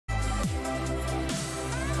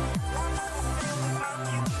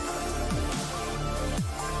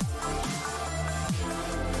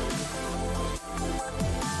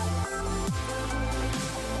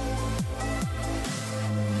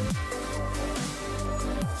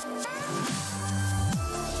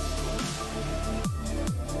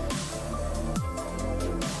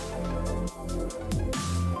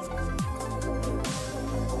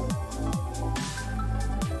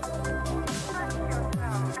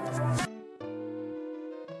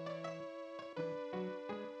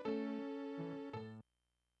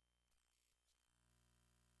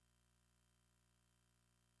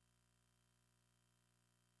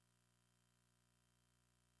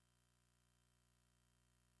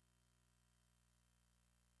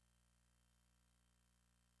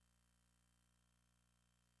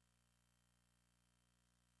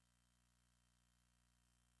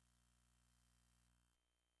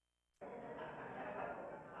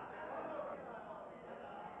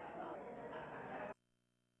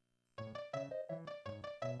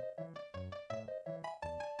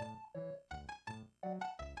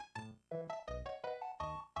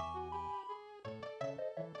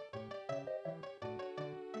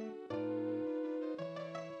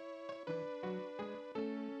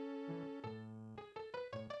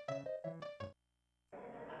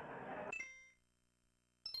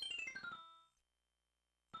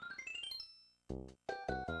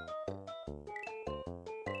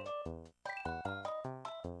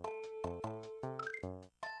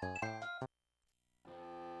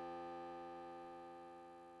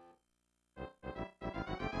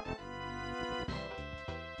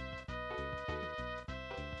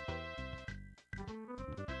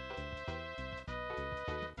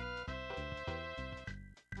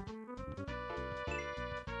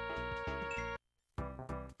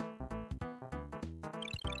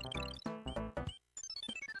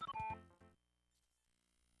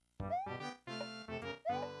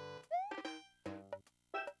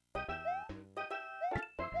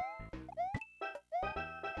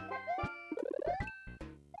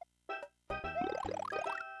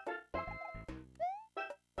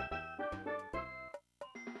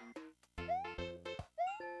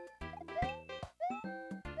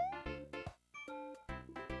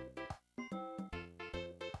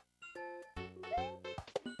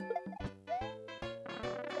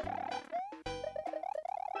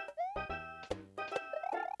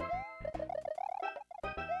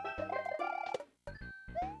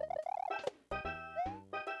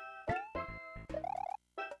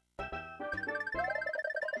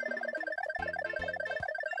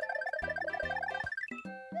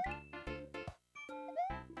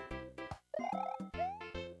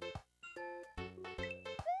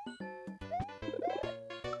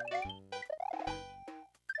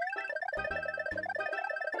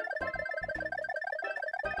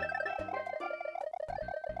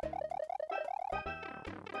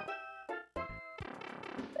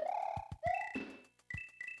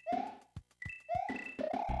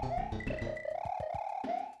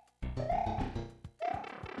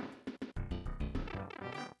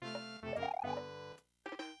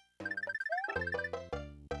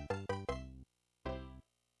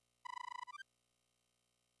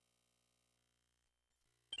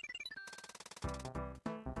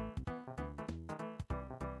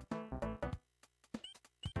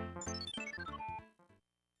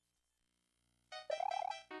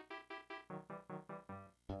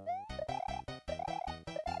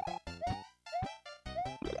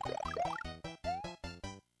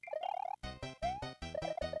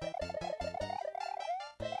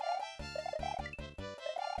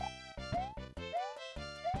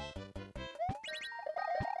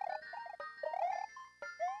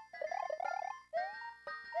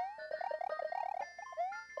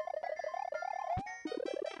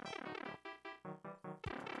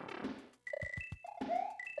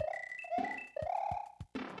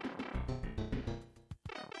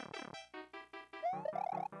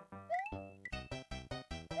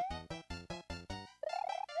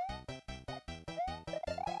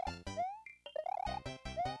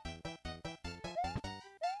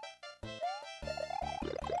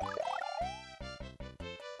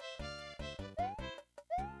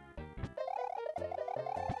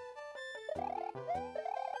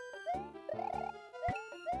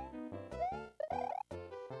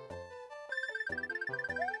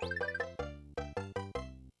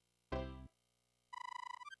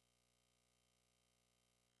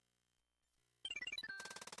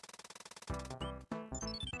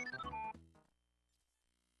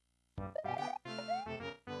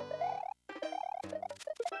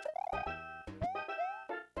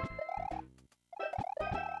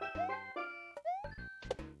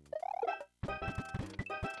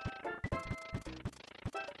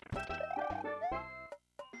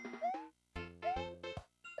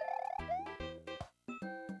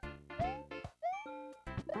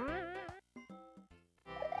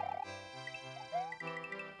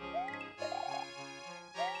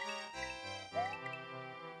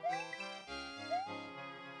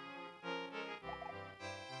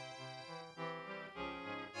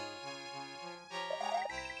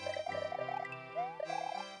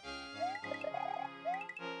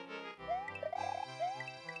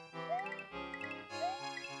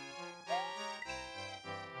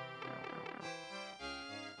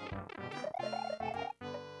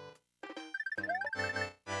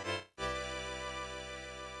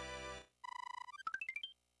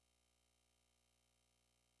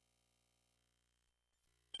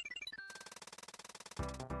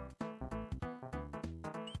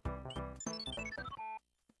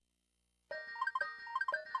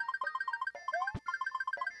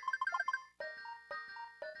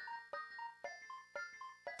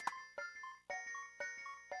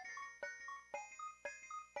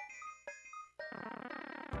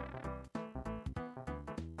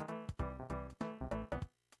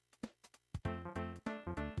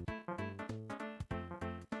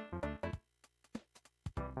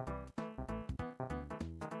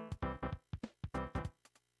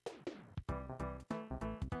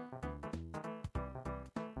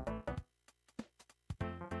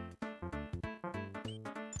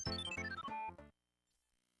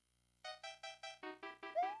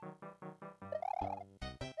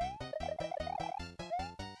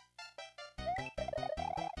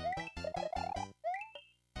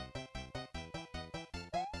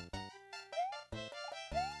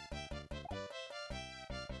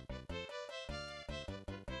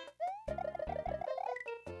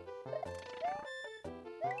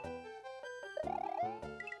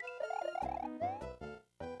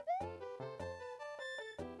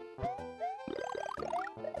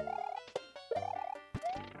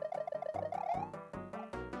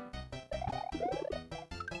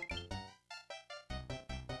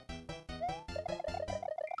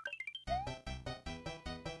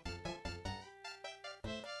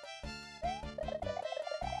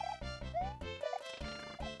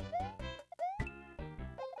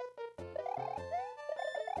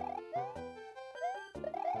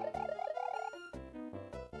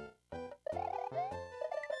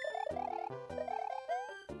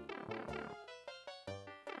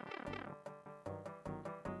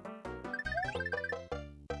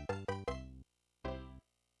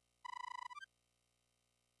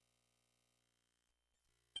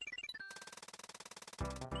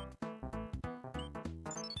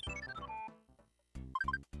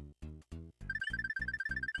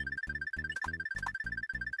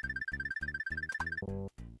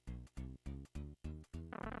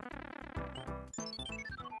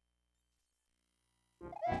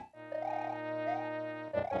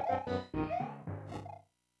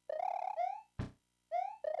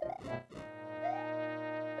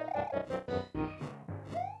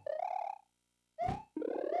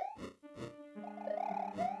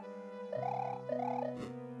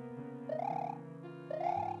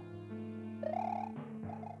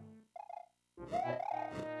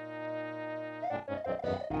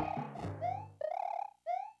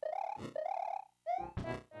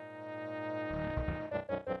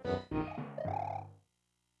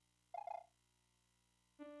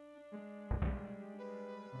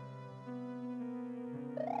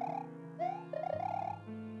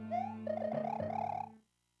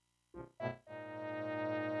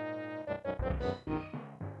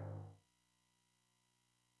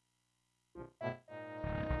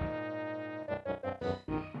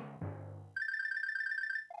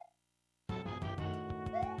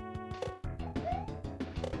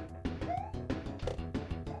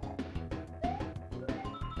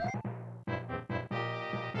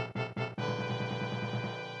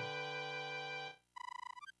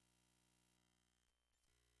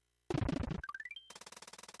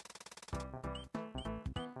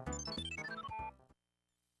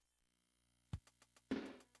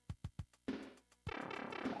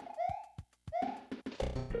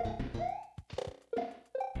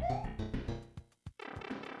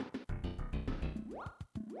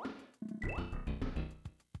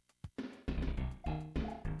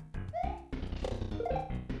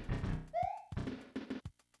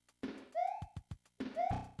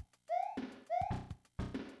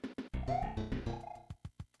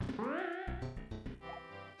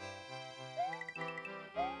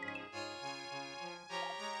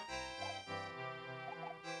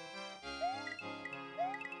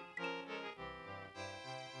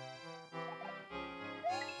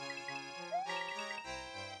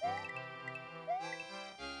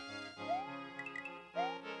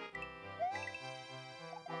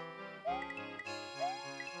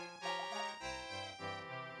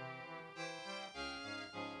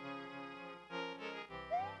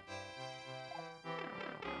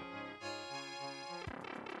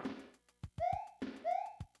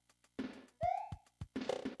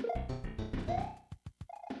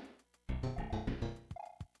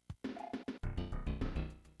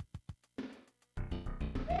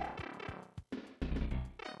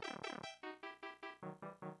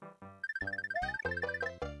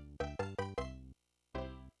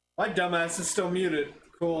My dumbass is still muted.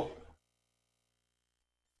 Cool.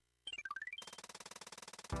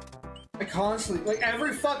 I constantly, like,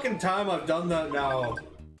 every fucking time I've done that now,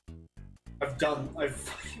 I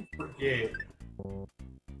fucking forget.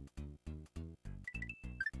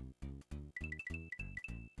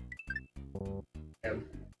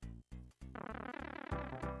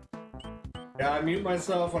 Yeah, I mute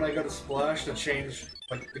myself when I go to Splash to change,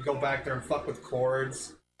 like, to go back there and fuck with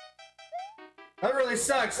chords. That really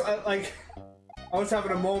sucks. I was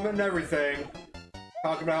having a moment and everything,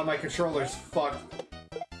 talking about how my controller's fucked.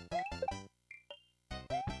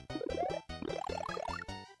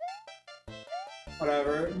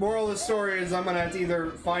 Whatever. Moral of the story is I'm gonna have to either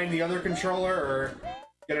find the other controller or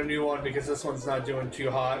get a new one because this one's not doing too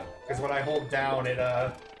hot. Because when I hold down, it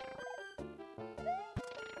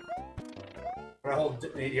when I hold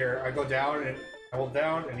here, I go down and I hold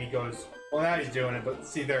down and he goes. Well, now he's doing it, but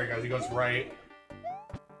see, there he goes. He goes right.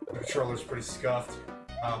 The controller's pretty scuffed.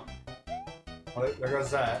 Oh. Well, there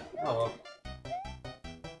goes that. Oh well.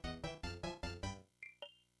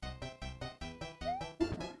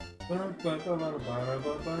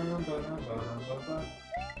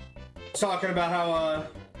 Talking about how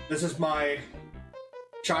this is my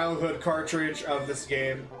childhood cartridge of this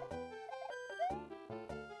game.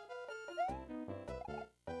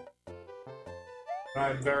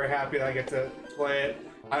 I'm very happy that I get to play it.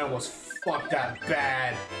 I almost fucked that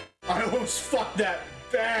bad. I almost fucked that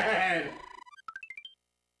bad.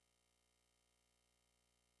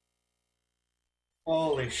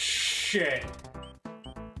 Holy shit.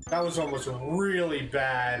 That was almost really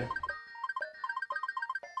bad.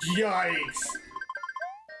 Yikes!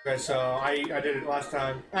 Okay, so I did it last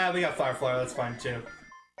time. Ah, we got Firefly, that's fine too.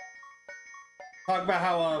 Talk about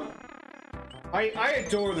how, I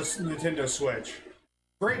adore this Nintendo Switch.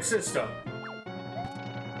 Great system.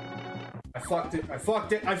 I fucked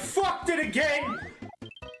it again!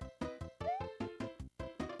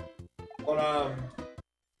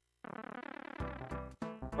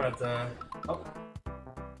 But, oh.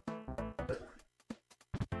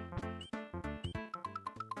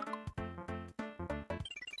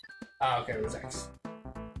 Ah, okay, it was X.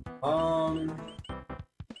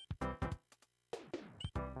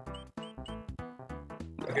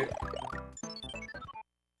 Okay.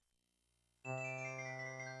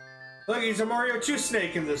 Look, he's a Mario 2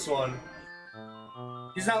 Snake in this one.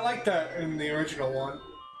 He's not like that in the original one.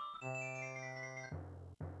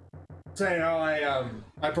 So, you know,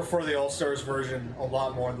 I prefer the All-Stars version a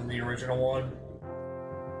lot more than the original one.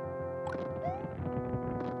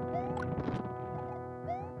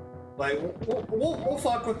 Like, we'll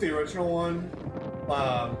fuck with the original one,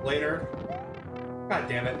 later. God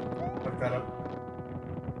damn it. Fuck that up.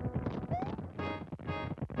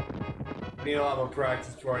 I need a lot more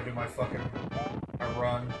practice before I do my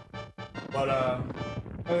run. But, I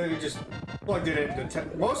think we just plugged it into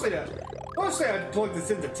mostly I plugged this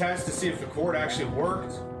into test to see if the cord actually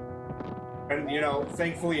worked. And, you know,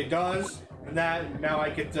 thankfully it does. And now I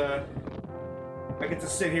get to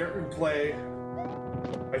sit here and play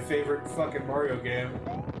my favorite fucking Mario game.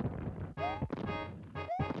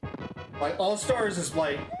 Like, All-Stars is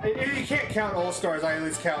like... If you can't count All-Stars, I at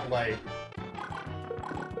least count, like...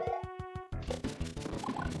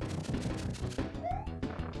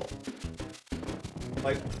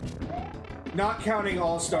 Like, not counting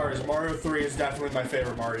All-Stars, Mario 3 is definitely my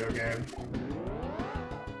favorite Mario game.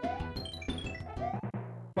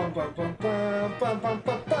 Bum, bum, bum, bum, bum, bum,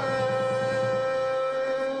 bum, bum.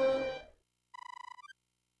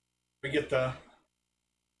 We get the...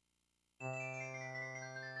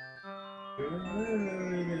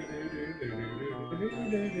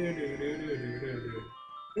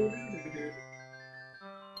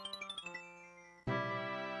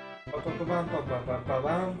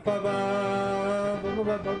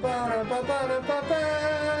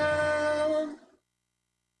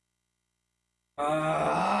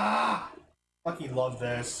 Fucking love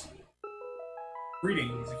this.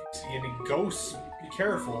 Greetings. If you see any ghosts, be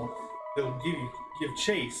careful. They'll give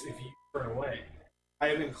chase if you turn away. I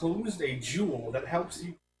have enclosed a jewel that helps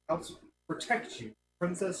protect you.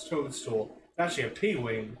 Princess Toadstool. It's actually a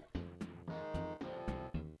P-Wing.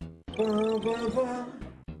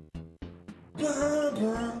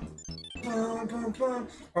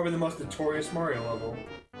 Probably the most notorious Mario level.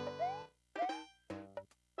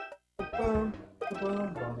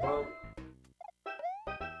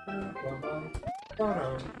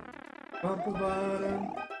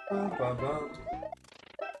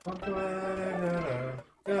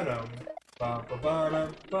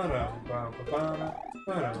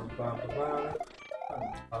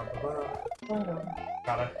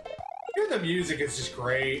 Gotta. Hear the music is just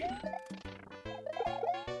great.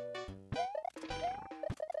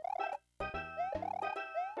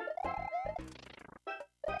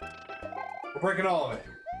 We're breaking all of it.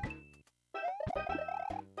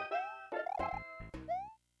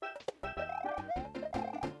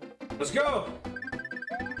 Let's go!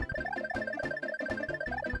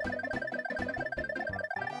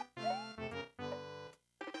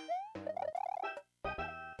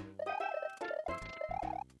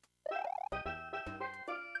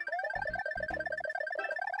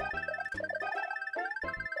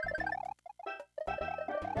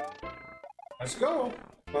 Let's go!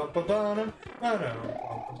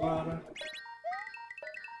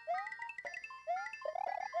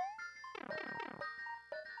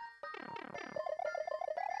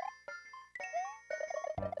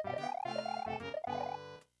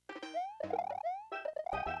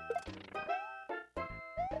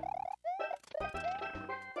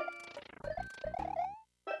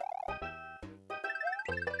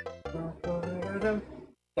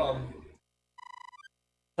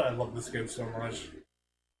 I love this game so much.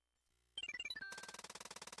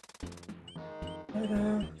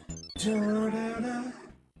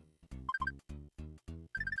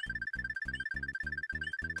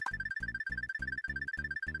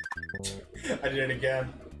 I did it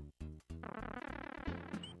again.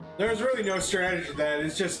 There's really no strategy to that.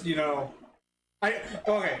 It's just, you know, I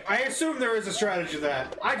assume there is a strategy to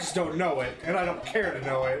that. I just don't know it, and I don't care to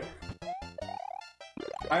know it.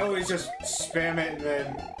 I always just spam it, and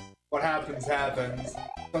then what happens, happens.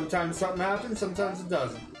 Sometimes something happens, sometimes it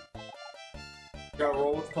doesn't. Gotta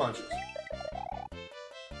roll with the punches.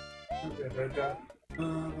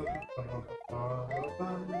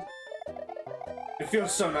 It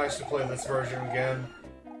feels so nice to play this version again.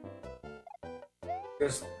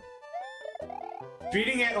 Just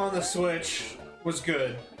beating it on the Switch was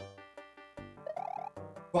good,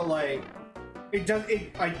 but like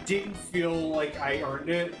I didn't feel like I earned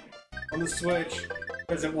it on the Switch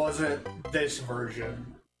because it wasn't this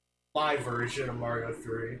version, my version of Mario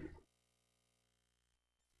 3.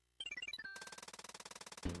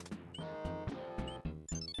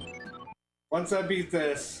 Once I beat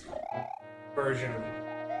this version,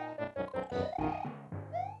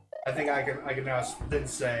 I think I can now then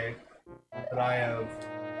say that I have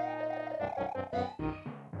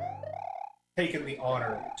taken the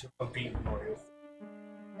honor of beating Mario.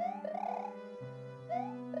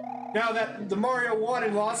 Now that the Mario 1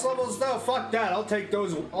 and Lost Levels, though, fuck that. I'll take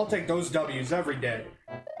those W's every day.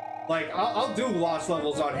 Like I'll do Lost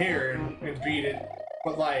Levels on here and beat it,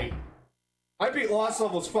 but like I beat Lost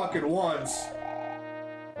Levels fucking once.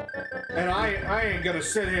 And I ain't gonna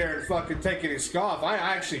sit here and fucking take any scoff. I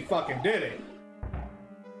actually fucking did it.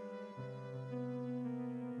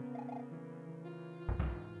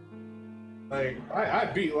 Like, I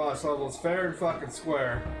beat Lost Levels fair and fucking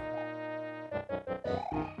square.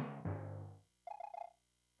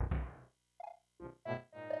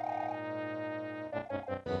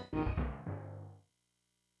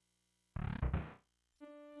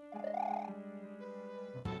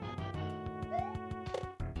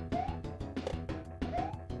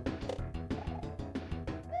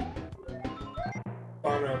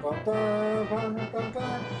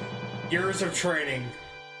 Years of training.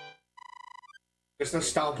 Just to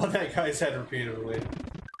stomp on that guy's head repeatedly.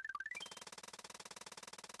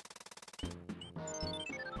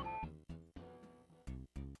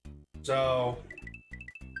 So...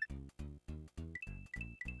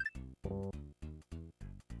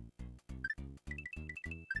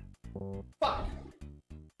 fuck!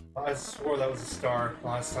 I swore that was a star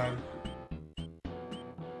last time.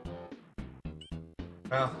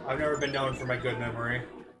 Well, I've never been known for my good memory.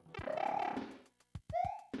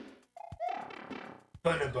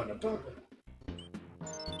 Ba-na-ba-na-ba.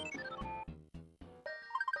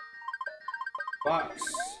 Box.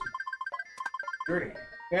 Dirty.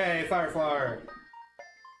 Yay, fire flower.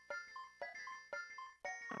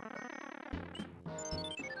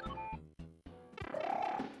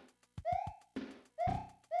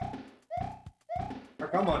 Oh,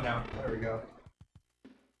 come on now. There we go.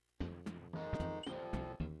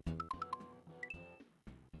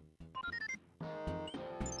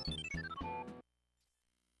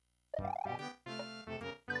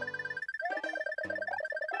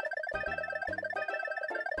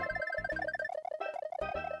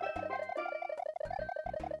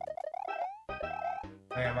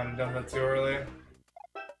 I think I might have done that too early.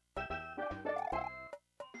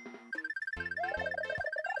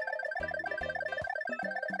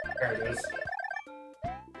 There it is.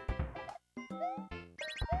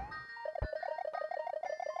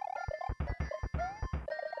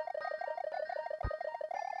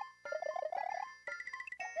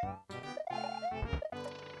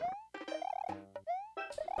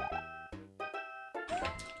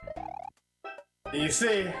 You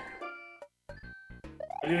see,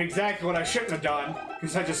 I did exactly what I shouldn't have done,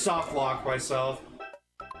 because I just soft locked myself.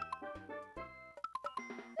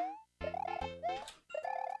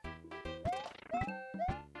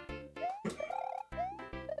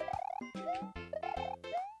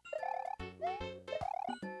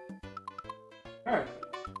 Alright.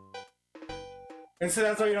 And so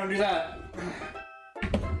that's why you don't do that.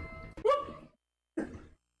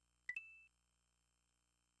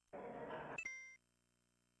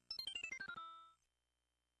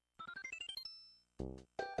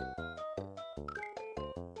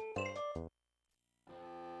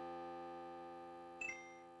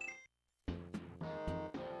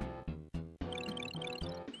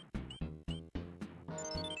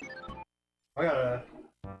 I gotta...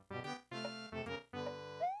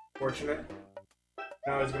 Fortunate.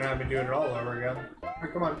 Now he's gonna have me do it all over again.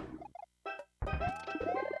 Right, come on.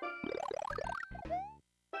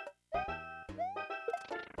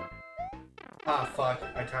 Ah, fuck.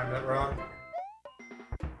 I timed that wrong.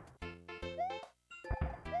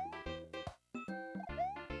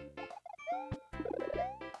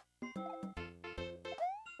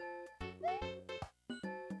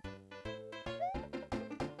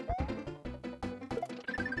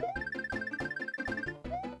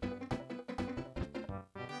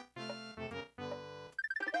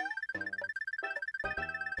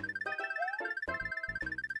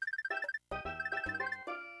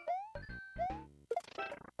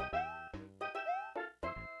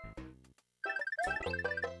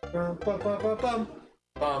 Bum, bum, bum, bum, bum.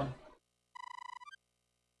 Bum.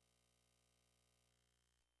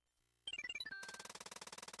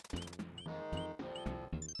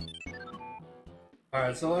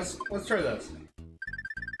 Alright, so let's try this.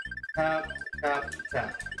 Tap, tap,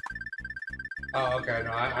 tap. Oh, okay,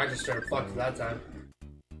 no, I just started fucked that time.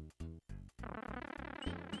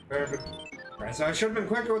 Alright, so I should have been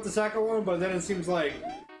quicker with the second one, but then it seems like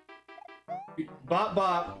bop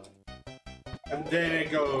bop, and then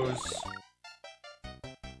it goes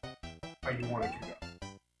how you want it to go.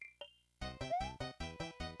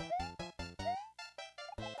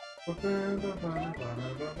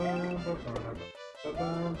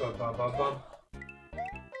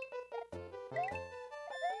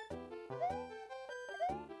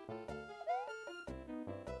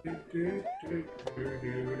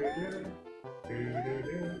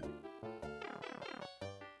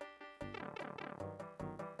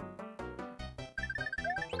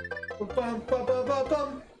 Bum, bum, bum, bum,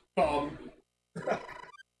 bum. Bum.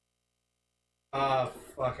 Ah,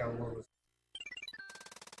 fuck, I love this.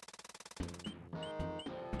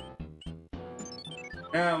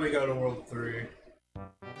 Now we go to World 3.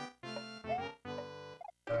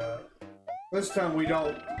 This time we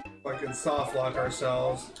don't fucking soft lock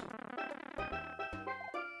ourselves.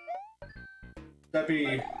 That'd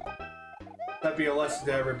be a lesson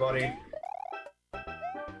to everybody.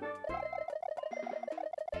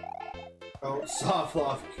 Don't soft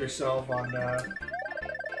lock yourself on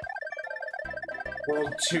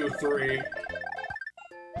World 2, 3.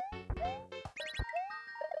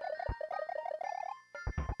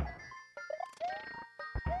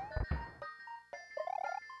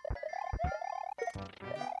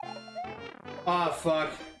 Ah,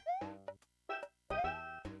 fuck.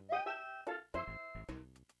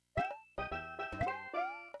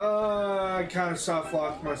 I kind of soft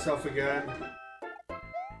locked myself again.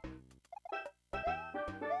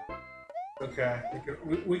 Okay,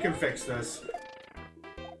 we can fix this.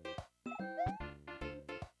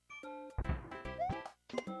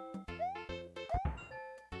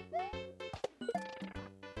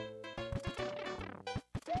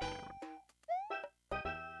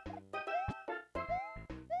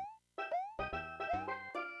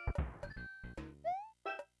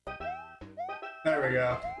 There we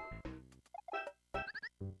go.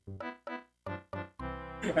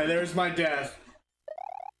 And there's my death.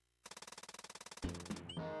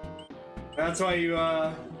 That's why you,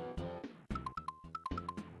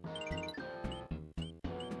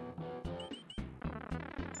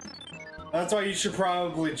 that's why you should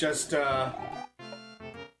probably just,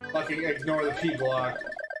 fucking ignore the P block.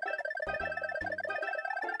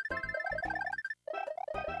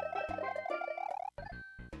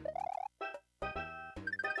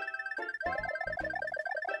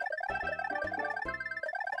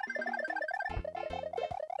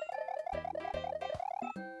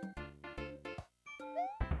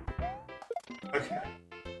 Okay.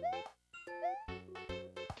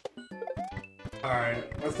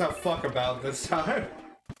 Alright, let's not fuck about this time.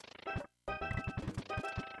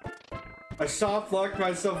 I soft locked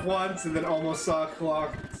myself once and then almost soft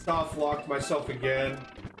locked myself again.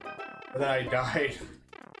 And then I died.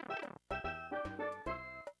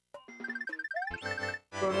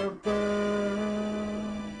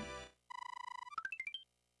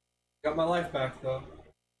 Got my life back though.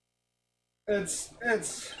 It's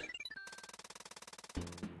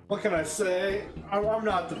what can I say? I'm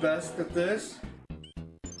not the best at this,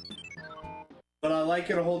 but I like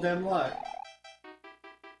it a whole damn lot.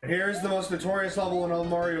 Here's the most notorious level in all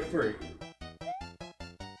Mario 3.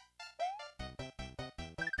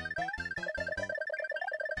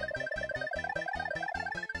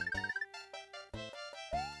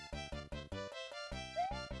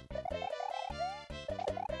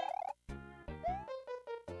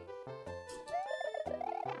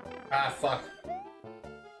 Ah, fuck.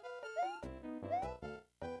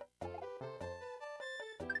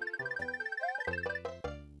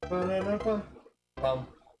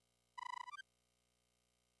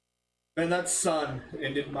 Man, that sun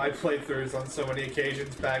ended my playthroughs on so many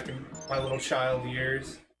occasions back in my little child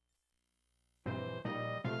years.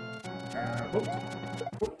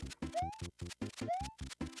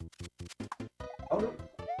 Oh.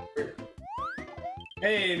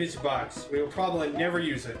 Hey, Mr. Box. We will probably never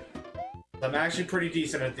use it. I'm actually pretty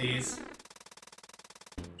decent at these.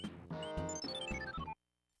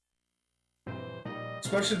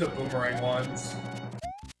 Especially the boomerang ones.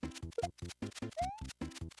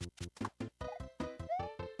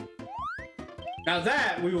 Now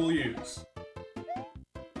that we will use.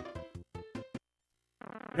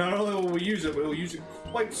 Not only will we use it, we will use it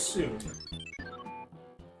quite soon.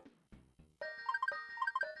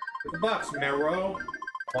 The box, Marrow.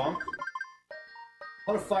 Bonk.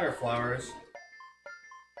 A lot of fire flowers.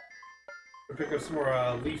 We'll pick up some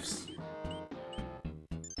more leaves.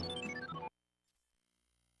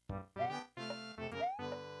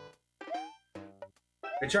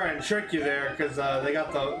 They try and trick you there because they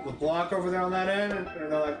got the block over there on that end,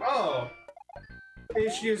 and they're like, oh,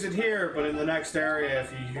 you should use it here, but in the next area,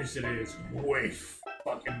 if you use it, it's way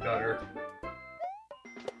fucking better.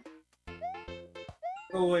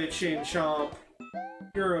 Go away, Chain Chomp.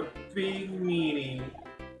 You're a big meanie.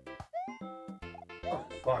 Oh,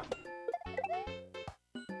 fuck.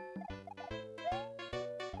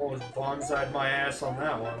 Almost bonsai'd my ass on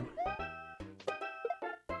that one.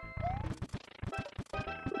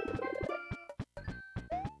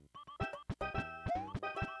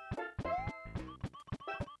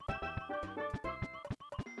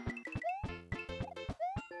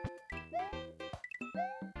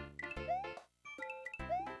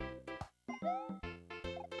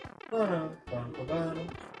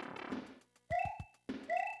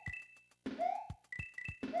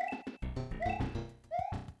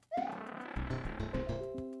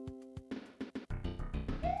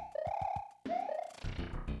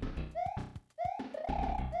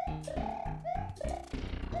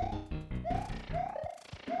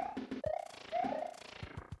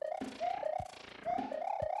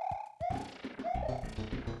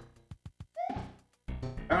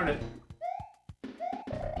 Found it.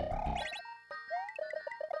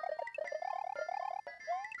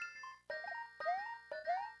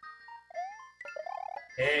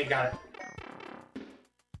 Hey, got it.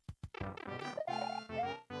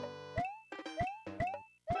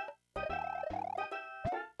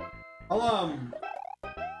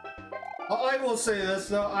 I will say this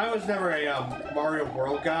though, I was never a Mario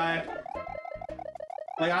World guy.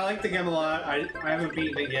 Like, I like the game a lot. I haven't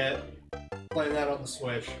beaten it yet. Playing that on the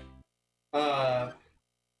Switch. I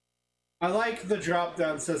like the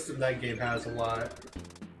drop-down system that game has a lot.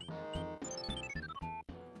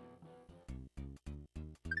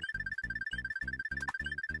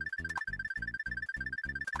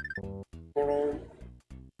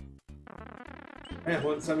 Man,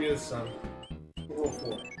 wouldn't send me this song. Roll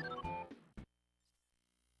 4.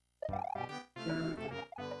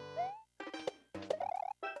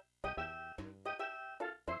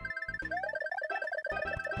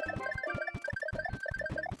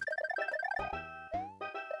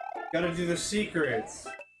 Gotta do the secrets.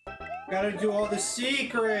 Gotta do all the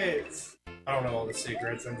secrets. I don't know all the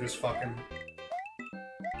secrets. I'm just fucking.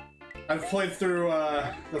 I've played through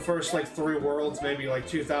the first like 3 worlds maybe like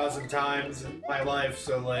 2,000 times in my life,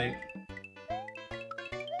 so like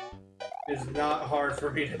it's not hard for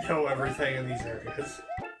me to know everything in these areas.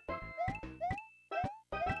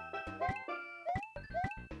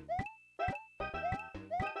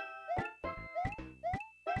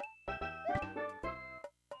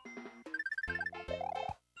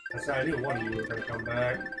 I knew one of you were gonna come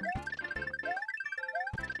back.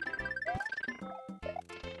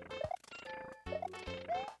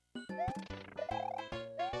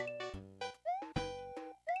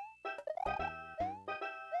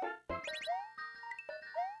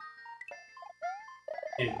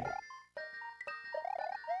 Yeah.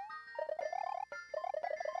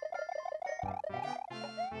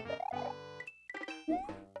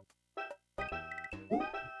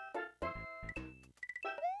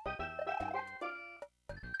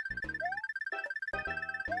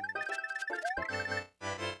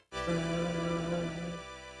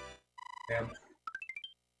 Damn.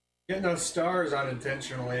 Getting those stars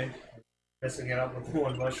unintentionally. Messing it up with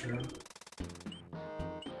 1 mushroom.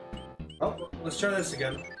 Oh, let's try this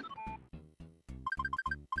again.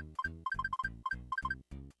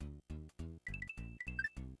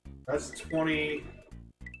 That's 20.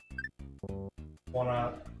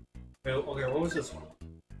 Okay, what was this one?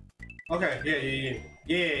 Okay,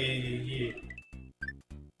 yeah.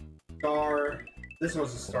 Star. This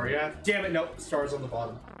was a star, yeah? Damn it, nope, star's on the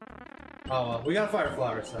bottom. Oh well, we got fire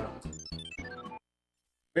flowers now.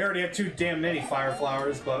 We already have 2 damn many fire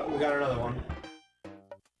flowers, but we got another one.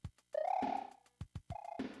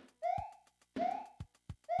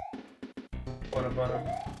 Bottom.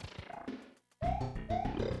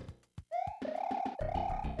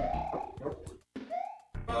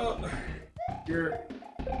 Oh, you're.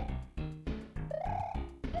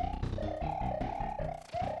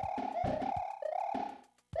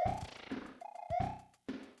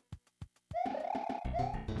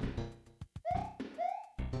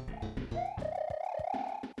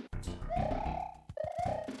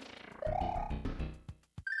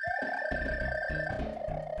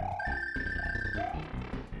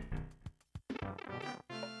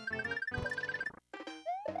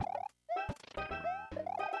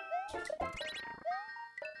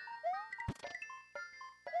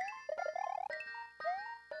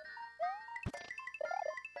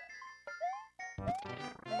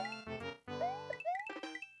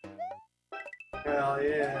 Hell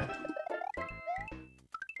yeah.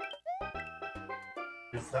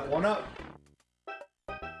 Is that one up?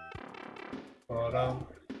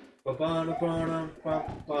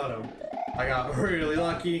 I got really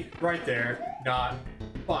lucky right there. Not.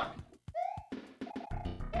 Fuck.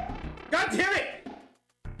 God damn it!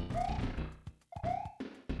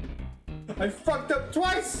 I fucked up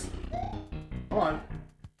twice! Come on.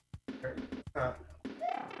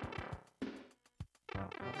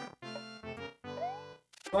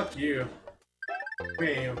 Fuck you. We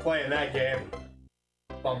ain't even playing that game.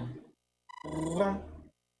 Bum.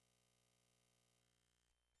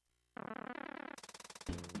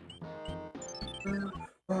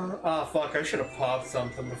 Ah, fuck, I should have popped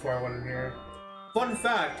something before I went in here. Fun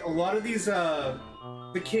fact, a lot of these,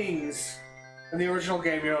 the kings in the original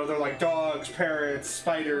game, you know, they're like dogs, parrots,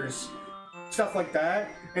 spiders, stuff like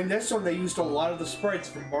that. In this one, they used a lot of the sprites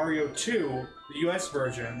from Mario 2, the US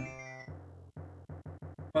version.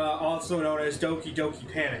 Also known as Doki Doki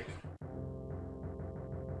Panic.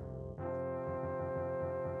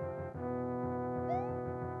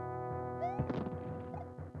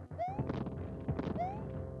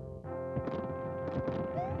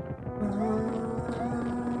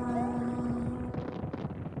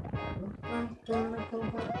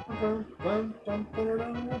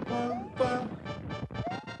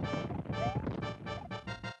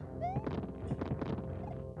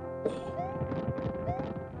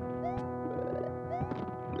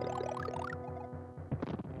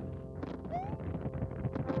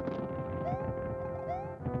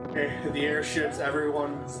 The airship's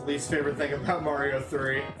everyone's least favorite thing about Mario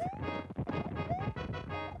 3.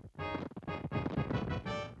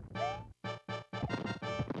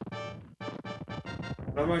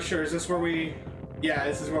 I'm not sure, is this where we... Yeah,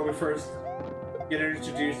 this is where we first get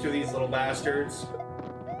introduced to these little bastards.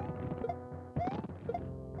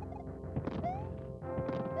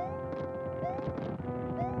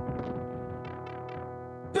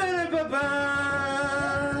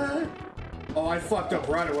 Oh, I fucked up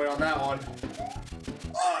right away on that one.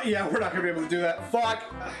 Oh, yeah, we're not gonna be able to do that. Fuck!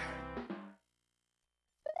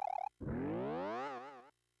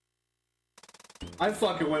 I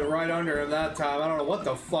fucking went right under him that time. I don't know what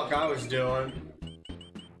the fuck I was doing.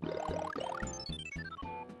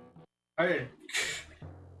 I did.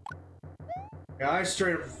 Yeah, I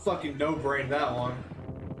straight up fucking no-brained that one.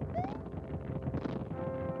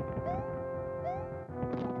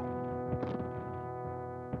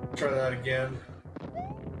 Try that again.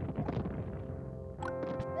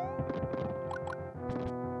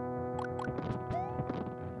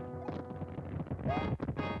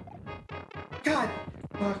 God,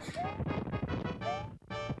 fuck.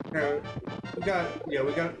 Here,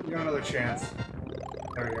 we got another chance.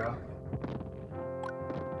 There we go.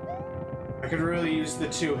 I could really use the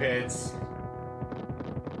 2 hits.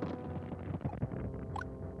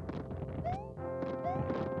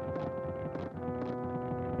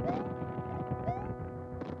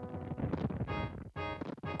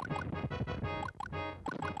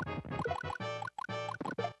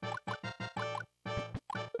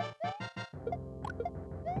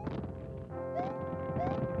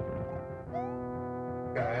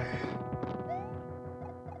 Okay.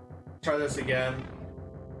 Try this again.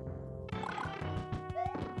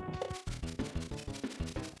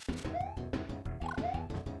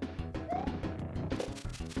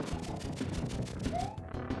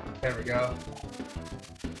 There we go.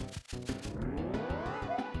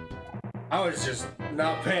 I was just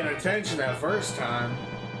not paying attention that first time.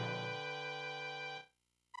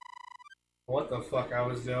 What the fuck I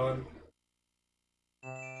was doing?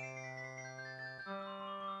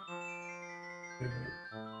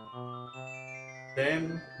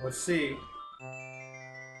 Then, let's see.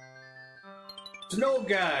 It's an old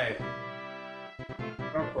guy.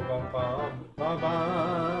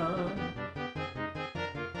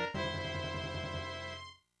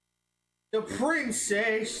 The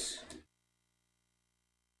princess.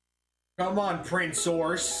 Come on, Prince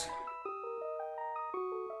Horse.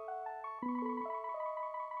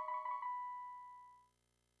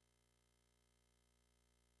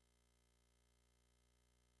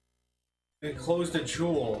 Enclosed a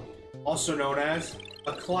jewel, also known as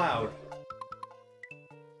a cloud.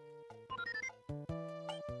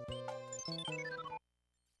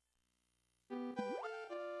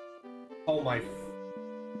 Oh my...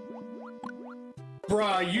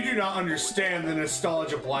 Bruh, you do not understand the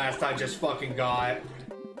nostalgia blast I just fucking got.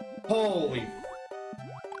 Holy...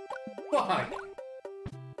 fuck.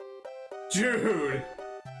 Dude.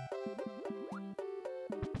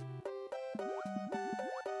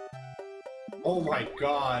 Oh my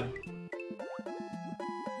god.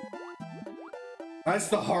 That's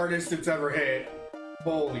the hardest it's ever hit.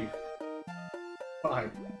 Holy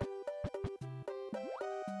fuck.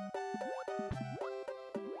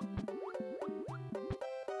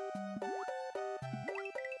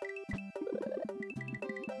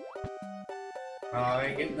 I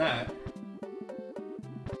ain't getting that.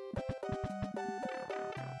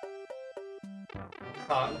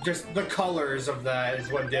 Just the colors of that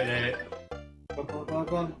is what did it. Bum, bum, bum,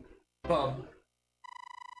 bum, bum.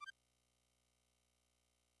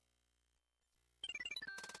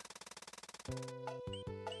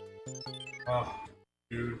 Oh,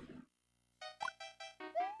 dude.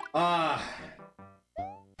 Ah.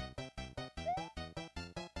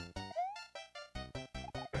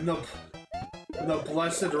 And the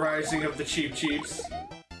blessed rising of the Cheep Cheeps.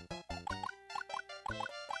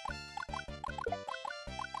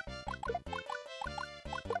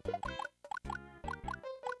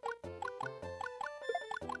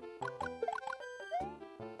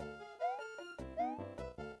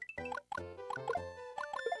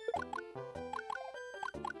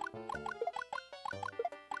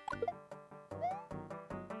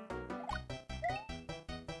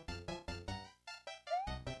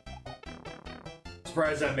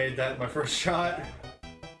 Surprised I made that my first shot.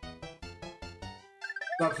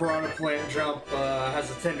 That piranha plant jump has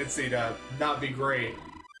a tendency to not be great.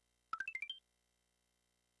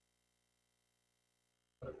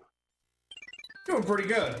 Doing pretty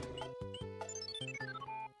good.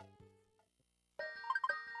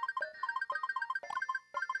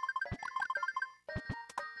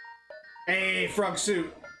 Hey, frog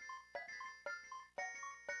suit.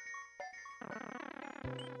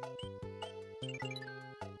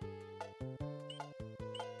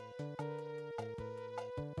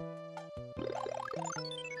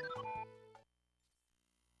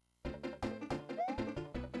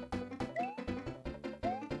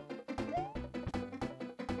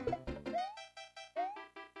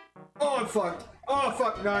 Oh, I'm fucked. Oh,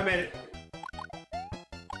 fuck. No, I made it.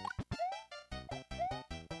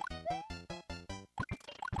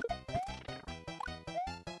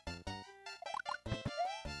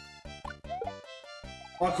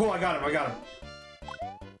 Oh, cool. I got him. I got him.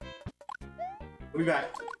 We'll be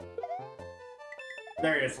back.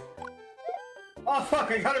 There he is. Oh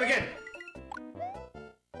fuck, I got him again!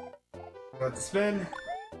 Let the spin.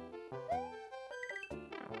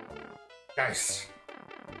 Nice.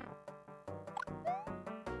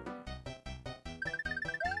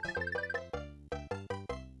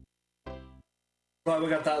 Glad we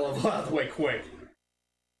got that level out of the way quick.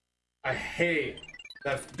 I hate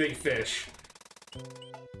that big fish.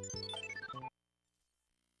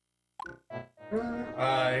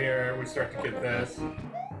 Here we start to get this.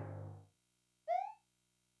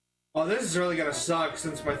 Oh, this is really gonna suck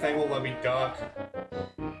since my thing won't let me duck.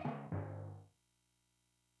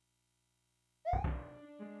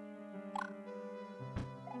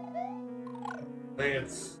 I think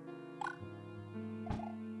it's...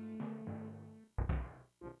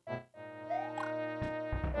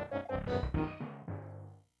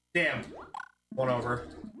 Damn. One over.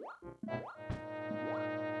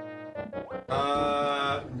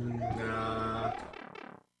 Nah.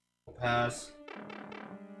 Pass.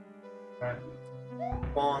 Alright.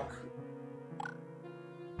 Bonk.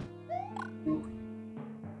 Oop.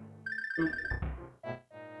 Oop.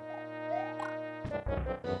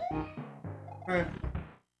 Alright.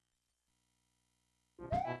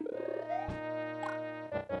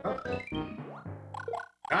 Oh.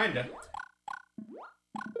 Kinda.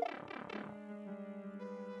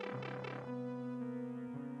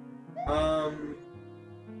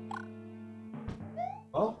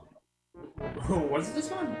 Oh, was it this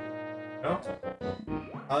one? No?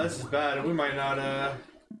 Oh, this is bad. We might not,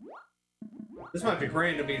 this might be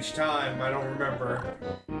random each time. I don't remember.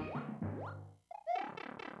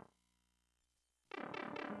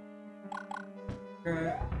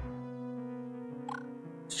 Okay.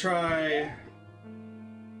 Let's try...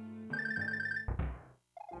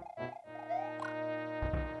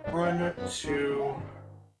 One, two...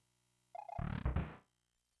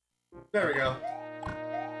 There we go.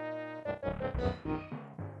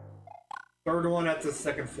 Third one at the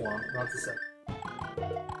second floor, not the second.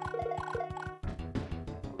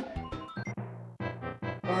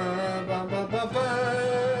 Ba, ba, ba,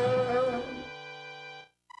 ba.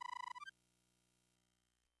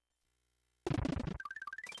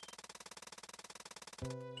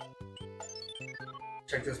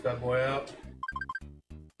 Check this bad boy out.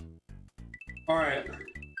 Alright.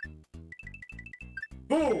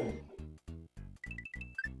 Boom!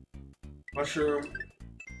 Mushroom.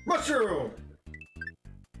 Mushroom!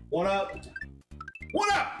 One up. One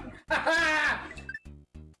up!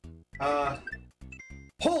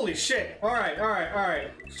 Holy shit! Alright, alright,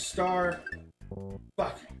 alright. Star.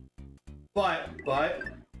 Fuck. But.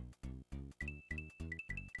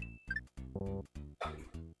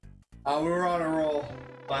 We were on a roll,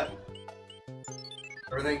 but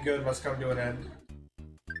everything good must come to an end.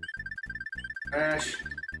 Ash.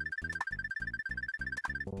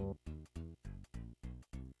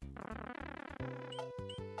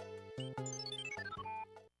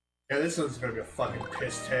 Yeah, this one's gonna be a fucking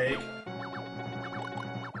piss take.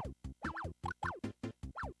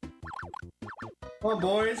 Come on,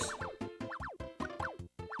 boys.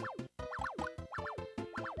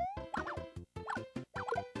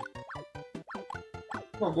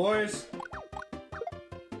 Come on, boys.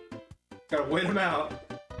 Gotta win him out.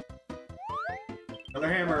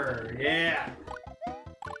 Another hammer, yeah.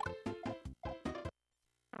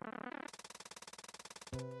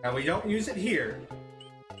 Now we don't use it here,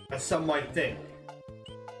 as some might think.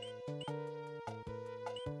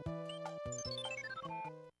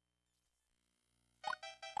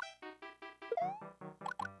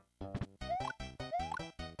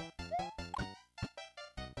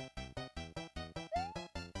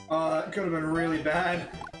 Oh, that could have been really bad.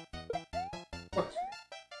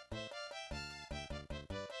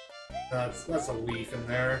 That's a leaf in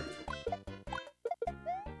there.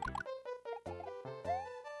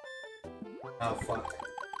 Oh fuck.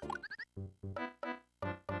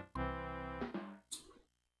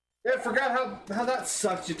 Yeah, I forgot how that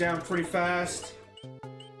sucked you down pretty fast.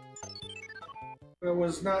 It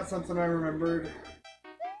was not something I remembered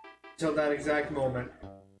until that exact moment.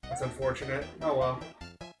 That's unfortunate. Oh well.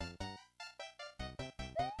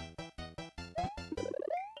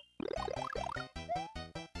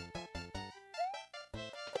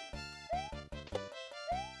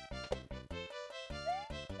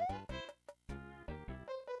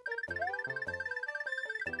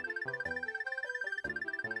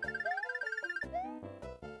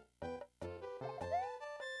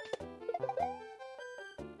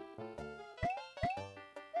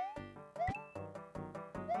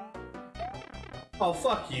 Oh,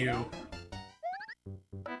 fuck you.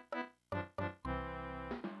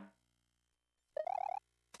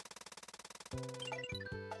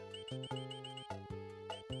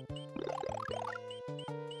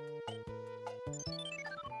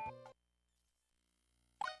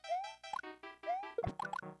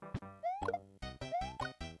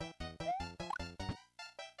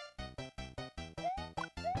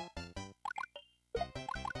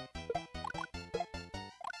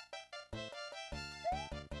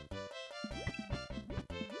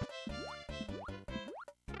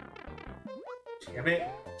 Damn it.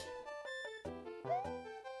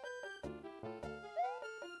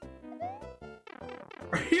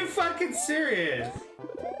 Are you fucking serious?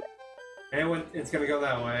 And it's gonna go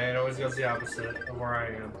that way, it always goes the opposite of where I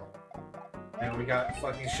am. And we got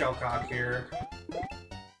fucking Shellcock here.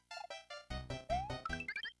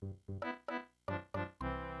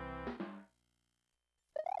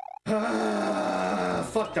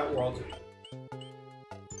 Fuck that world.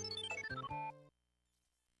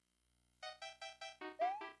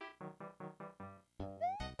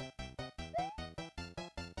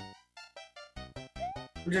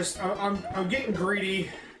 I'm getting greedy.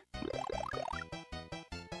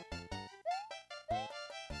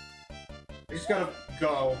 I just gotta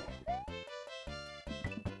go.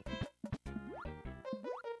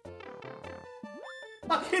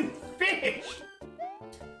 Fucking fish!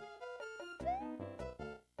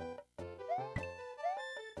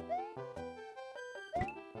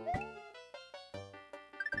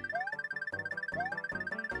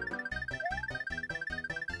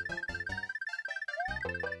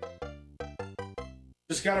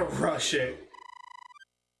 Just gotta rush it.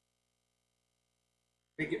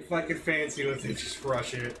 Make it fucking fancy with it, just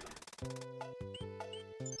rush it.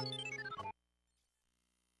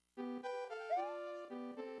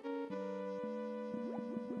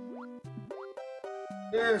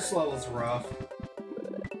 This level's rough.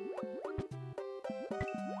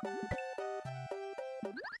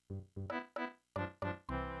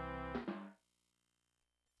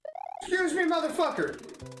 Excuse me, motherfucker!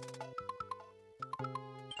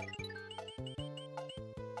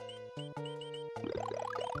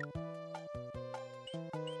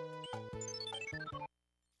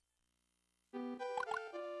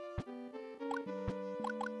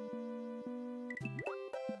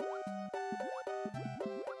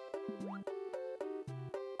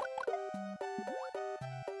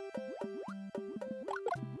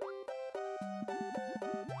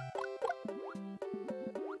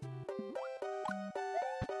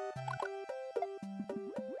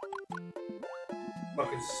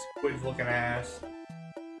 Fucking squid looking ass.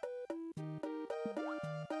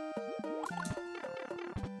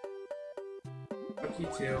 Fuck you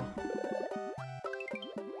too.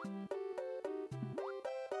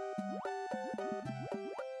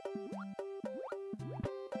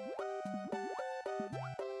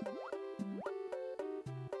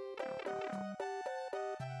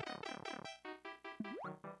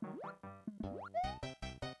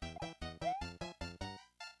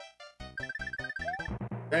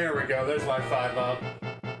 There we go, there's my 5 up.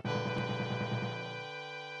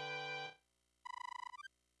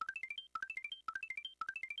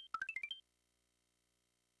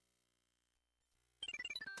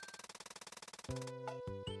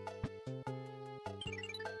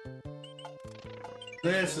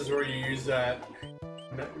 This is where you use that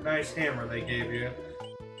nice hammer they gave you.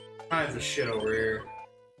 Kinds of shit over here.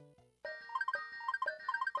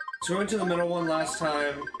 So we went to the middle one last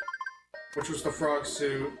time, which was the frog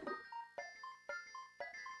suit.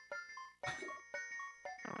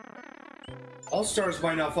 All stars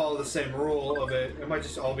might not follow the same rule of it. It might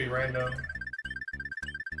just all be random.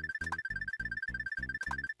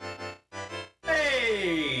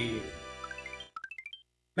 Hey!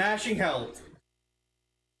 Mashing health.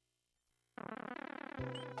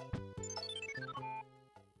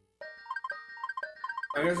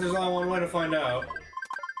 I guess there's only one way to find out.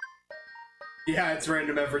 Yeah, it's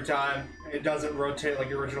random every time. It doesn't rotate like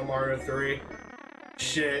the original Mario 3.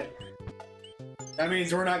 Shit. That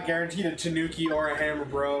means we're not guaranteed a Tanuki or a Hammer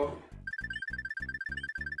Bro.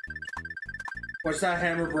 Which that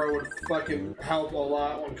Hammer Bro would fucking help a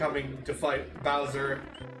lot when coming to fight Bowser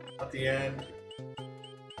at the end.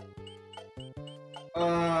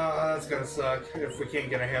 That's gonna suck if we can't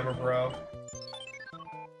get a Hammer Bro.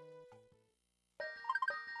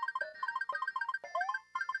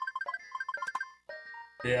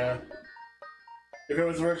 Yeah. If it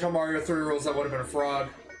was original Mario 3 rules, that would have been a frog.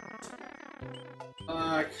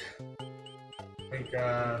 Fuck. I think,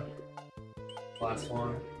 last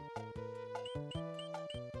one.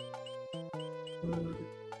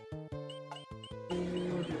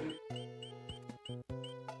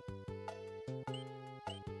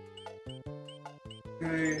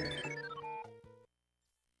 Okay.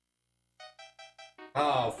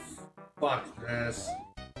 Oh, fuck this.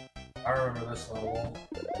 I remember this level.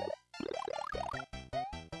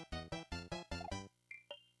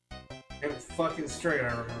 Damn fucking straight, I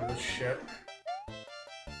remember this shit.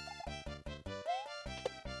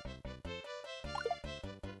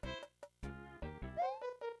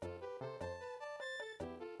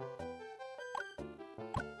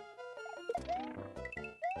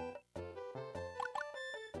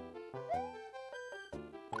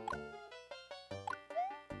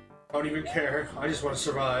 I don't even care. I just want to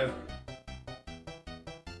survive.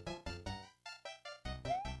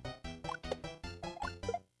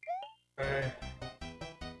 Okay.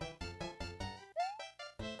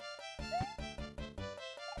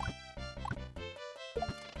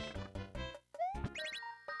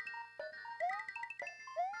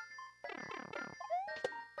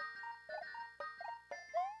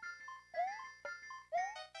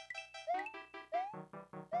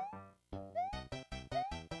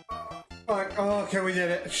 Fuck. Oh, okay, we did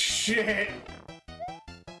it. Shit.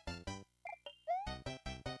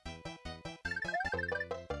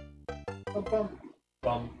 Bum, bum.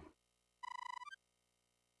 Bum.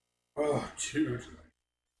 Oh, dude.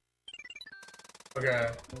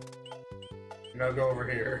 Okay. Now go over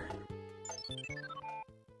here.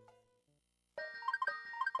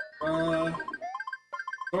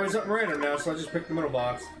 Always something random now, so I just picked the middle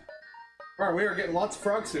box. Alright, we are getting lots of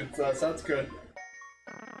frog suits, so that's good.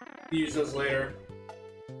 Use those later.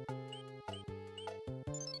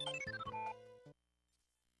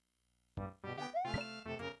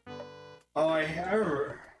 Oh, I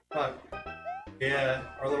remember. Fuck. Yeah,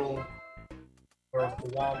 our little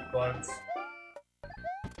womp buds.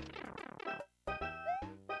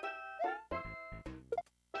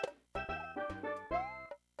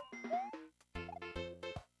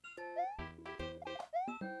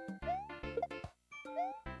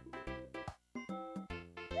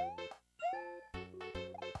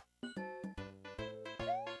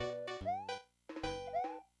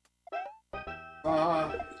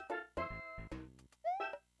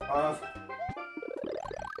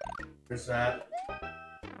 There's that.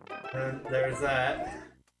 And there's that.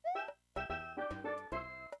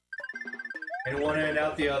 In one end,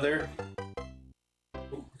 out the other.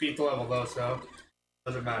 Beat the level though, so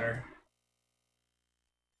doesn't matter.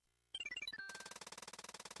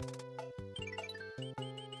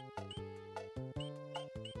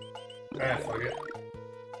 Ah, fuck it.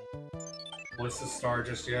 What's the star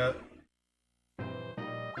just yet?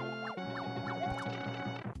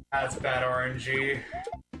 That's bad RNG.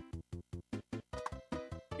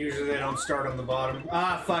 Usually they don't start on the bottom.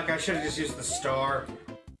 Ah, fuck, I should've just used the star.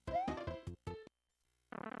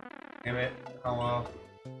 Damn it. Oh well.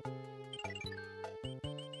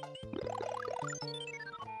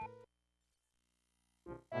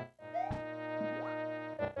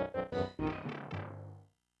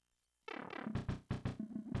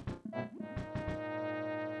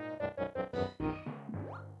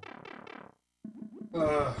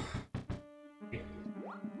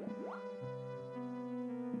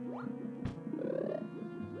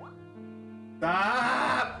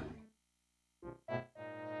 Stop! I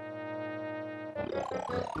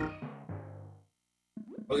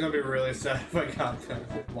was gonna be really sad if I got them.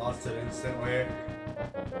 Lost it instantly.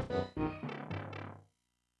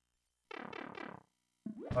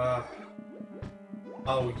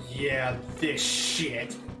 Oh yeah, this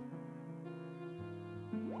shit.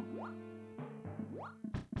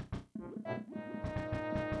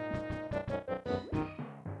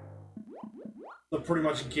 They'll pretty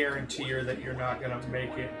much guarantee you that you're not gonna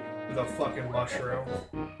make it with a fucking mushroom.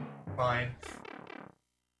 Fine.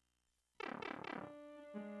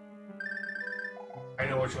 I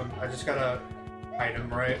know which one. I just gotta item,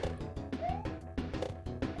 right?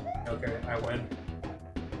 Okay, I win.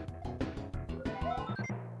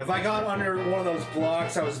 If I got under one of those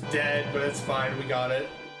blocks, I was dead, but it's fine, we got it.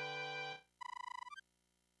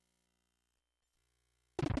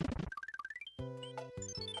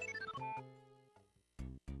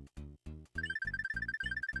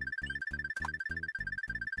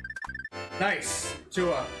 Nice!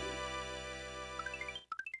 2 up.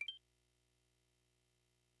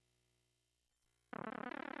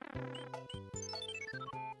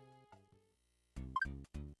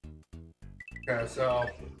 Okay, so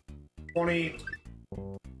 20,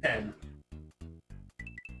 10.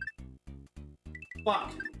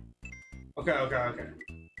 Fuck. Okay.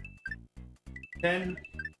 10,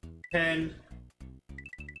 10,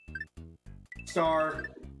 star.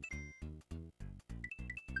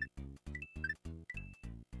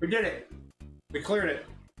 We did it. We cleared it.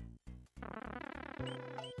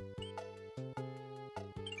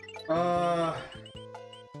 Oh,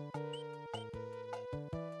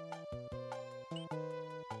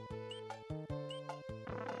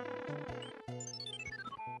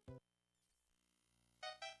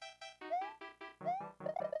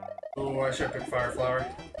 I should pick Fire Flower.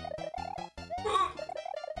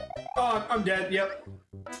 Oh, I'm dead, yep.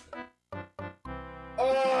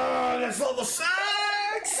 Oh, this level sucks!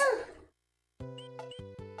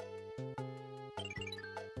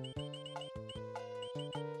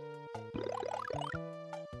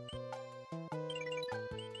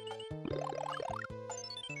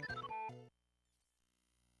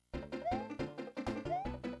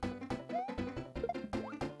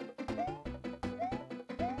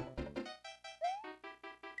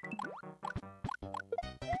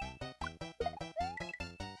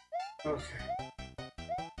 Okay.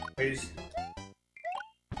 Please.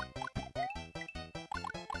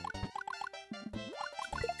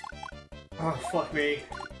 Oh, fuck me.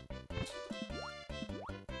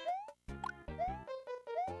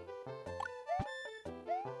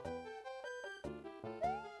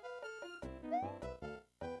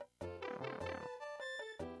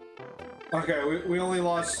 Okay, we only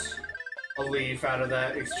lost a leaf out of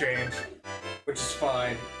that exchange, which is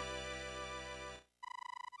fine.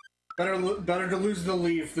 Better to lose the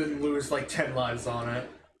leaf than lose like 10 lives on it.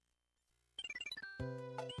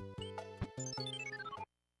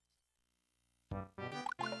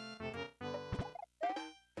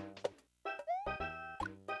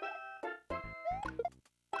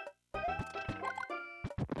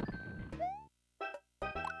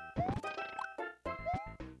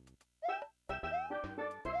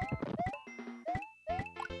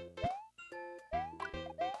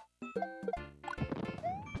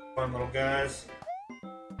 Fun little guys.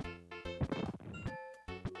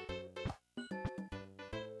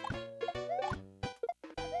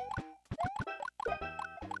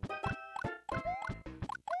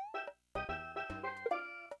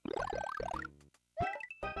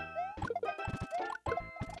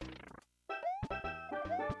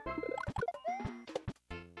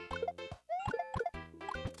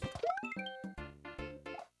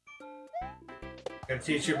 Gonna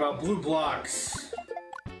teach you about blue blocks.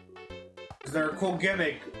 They're a cool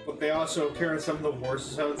gimmick, but they also appear in some of the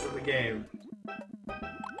worst zones in the game.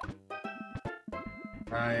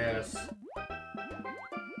 Ah, yes.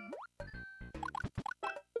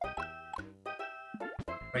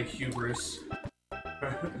 My hubris.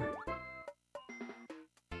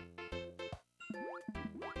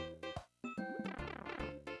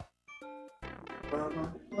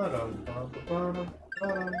 Boom!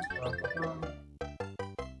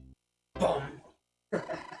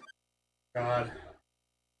 God.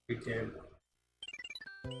 Good game.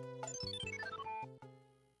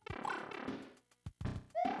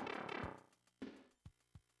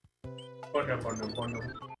 Bono.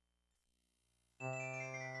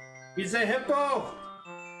 He's a hippo!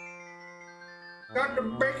 Got the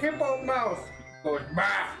big hippo mouth! Goes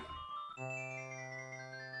bah!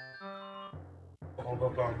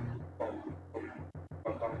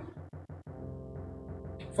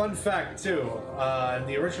 Fun fact too, in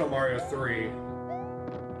the original Mario 3,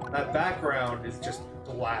 that background is just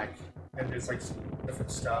black, and there's like some different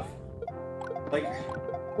stuff. Like,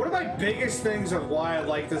 one of my biggest things of why I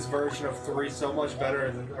like this version of 3 so much better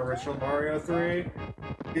than the original Mario 3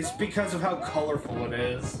 is because of how colorful it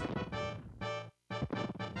is.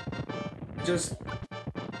 Just...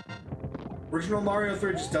 original Mario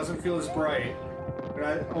 3 just doesn't feel as bright, and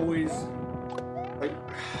I always... like...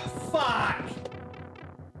 fuck!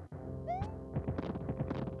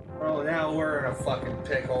 Well, now we're in a fucking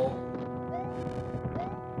pickle.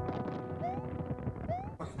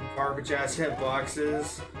 Fucking garbage-ass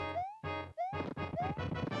hitboxes.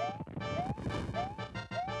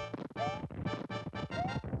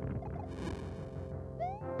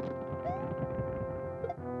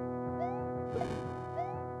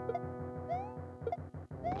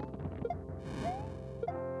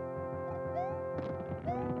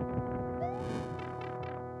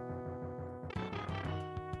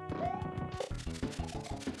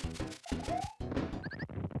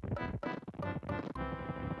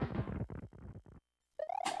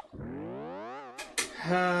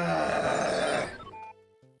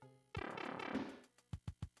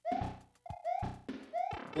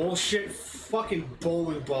 Bullshit fucking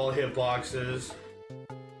bowling ball hitboxes.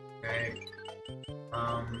 Okay.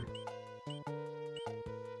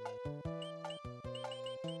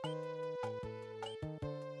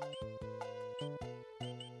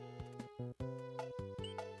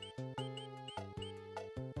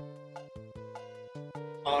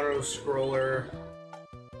 Auto scroller.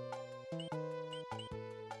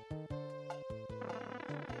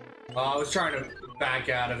 I was trying to back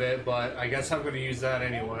out of it, but I guess I'm gonna use that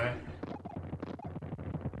anyway.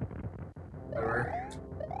 Whatever.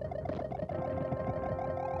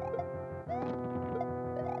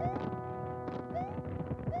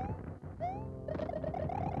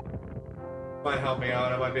 Might help me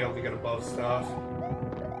out, I might be able to get above stuff.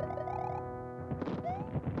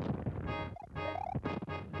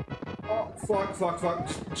 Oh, fuck.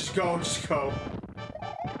 Just go.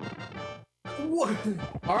 What?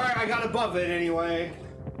 Alright, I got above it anyway.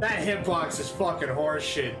 That hitbox is fucking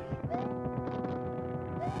horseshit.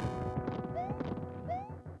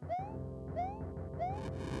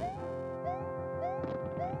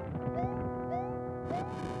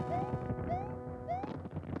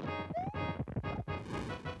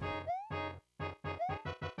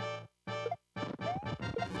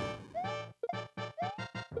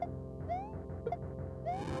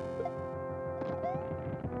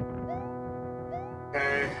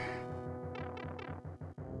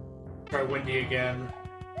 Try windy again.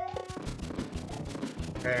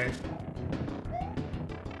 Okay.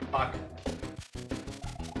 Fuck.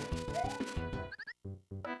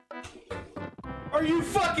 Are you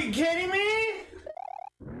fucking kidding me?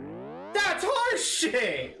 That's horse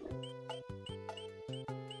shit!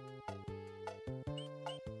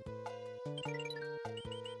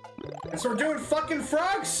 And so we're doing fucking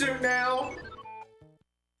frog suit now!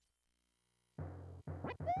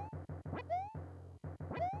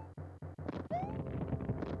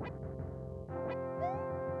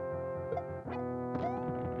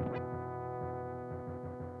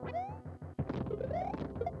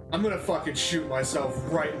 I'm gonna fucking shoot myself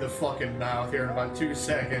right in the fucking mouth here in about 2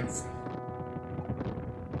 seconds.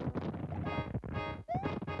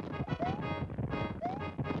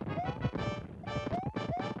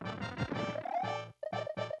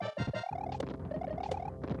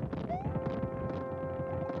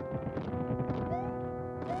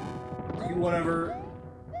 Whatever.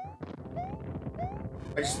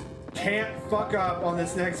 I just can't fuck up on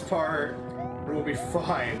this next part, and we'll be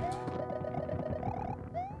fine.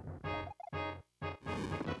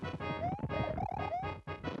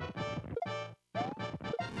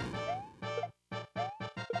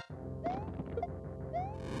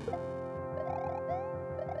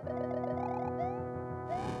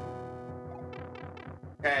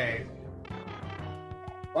 Okay.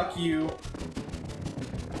 Fuck you.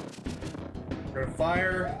 I'm gonna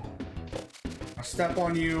fire. I'll step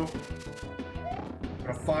on you. I'm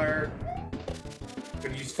gonna fire. I'm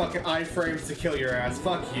gonna use fucking iframes to kill your ass.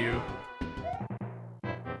 Fuck you.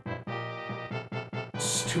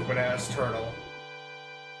 Stupid ass turtle.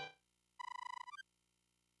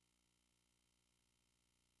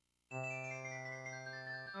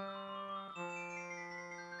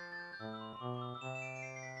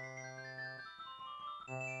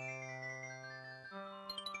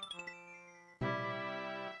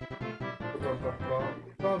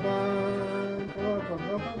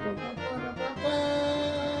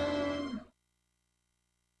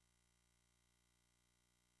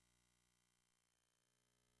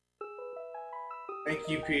 Thank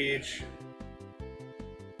you, Peach.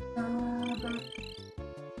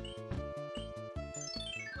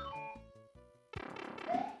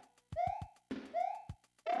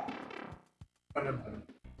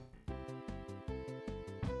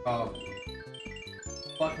 Oh.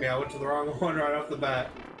 Fuck me, I went to the wrong one right off the bat.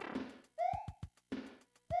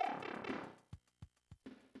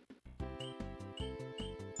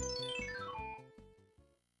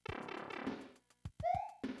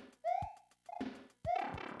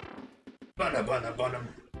 Bunna.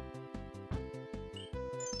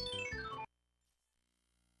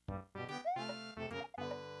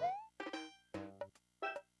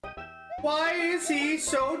 Why is he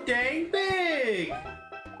so dang big?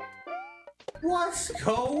 What's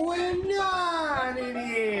going on in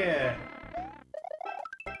here?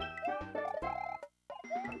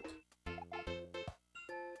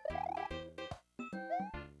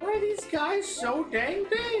 Why are these guys so dang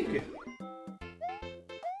big?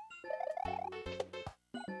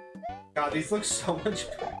 God, these look so much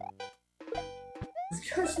better.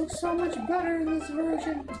 These guys look so much better in this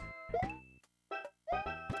version.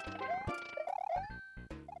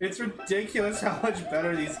 It's ridiculous how much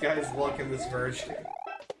better these guys look in this version.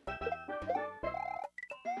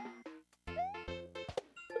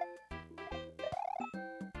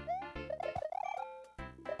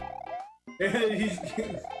 And he's...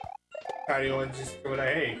 How do you want to just go to,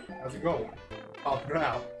 hey, how's it going? Pop it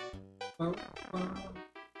out. Bum.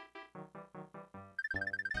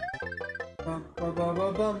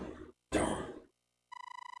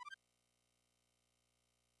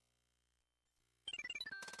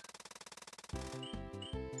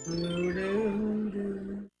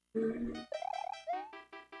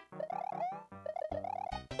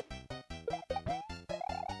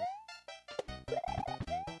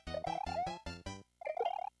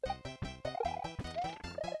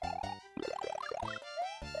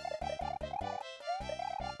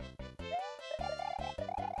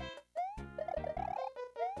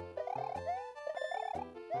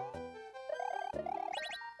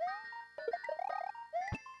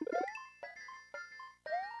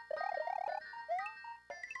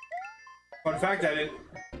 Fun fact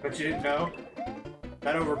but you didn't know,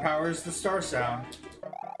 that overpowers the star sound.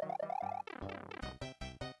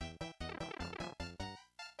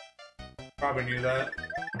 Probably knew that.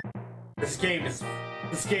 This game is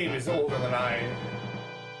older than I.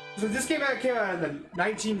 So this game came out in the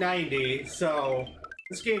 1990, so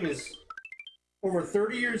this game is over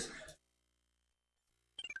 30 years.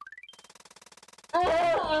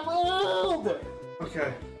 Oh, I'm old!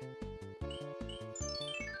 Okay.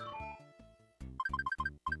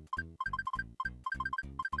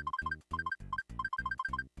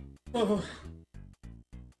 Oh.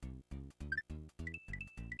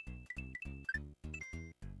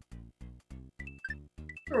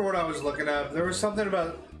 Or what I was looking at. There was something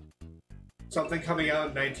about something coming out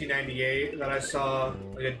in 1998 that I saw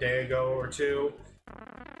like a day ago or two.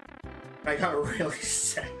 I got really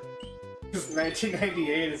sad. Because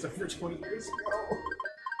 1998 is over 20 years ago.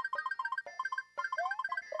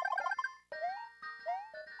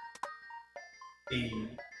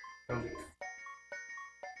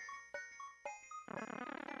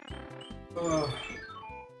 Ugh.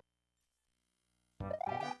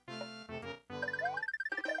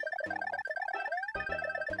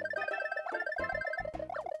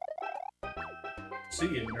 See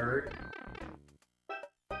you, nerd.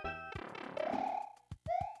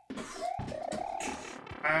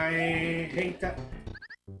 I hate that.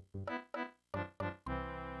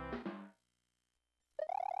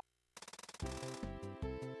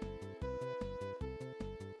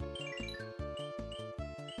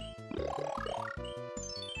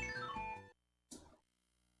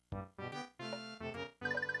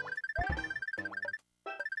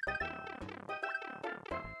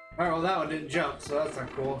 Alright, well that one didn't jump, so that's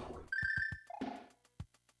not cool.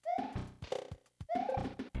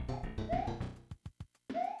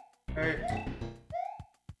 Hey.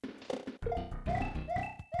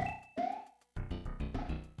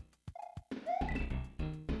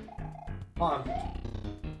 Come on.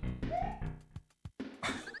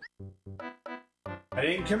 I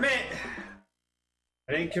didn't commit!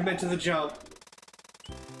 I didn't commit to the jump.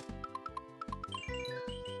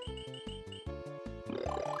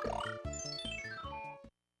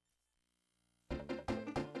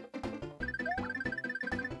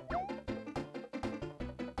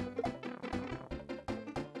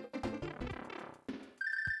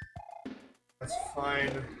 That's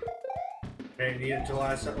fine. I didn't need it to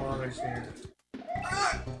last that long, I just needed it.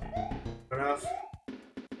 Ah! Enough.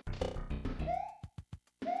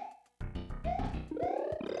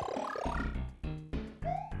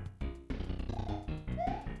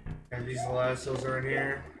 And these lassos are in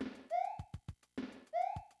here.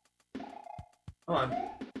 Come on.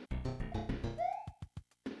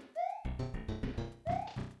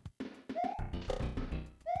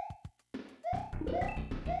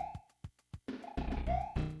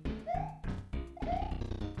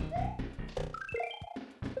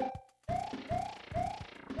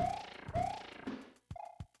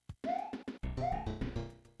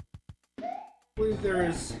 I believe there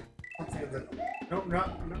is something that. Nope,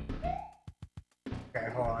 no. Okay,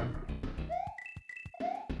 hold on.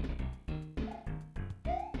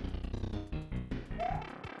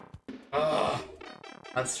 Ugh,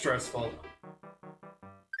 that's stressful.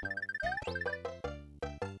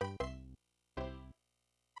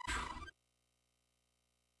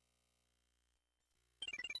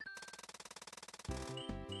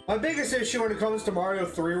 My biggest issue when it comes to Mario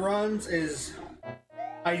 3 runs is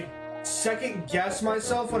I second guess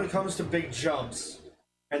myself when it comes to big jumps,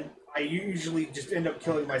 and I usually just end up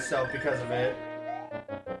killing myself because of it.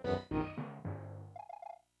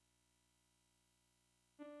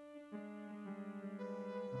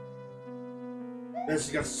 This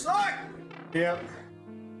is gonna suck! Yep.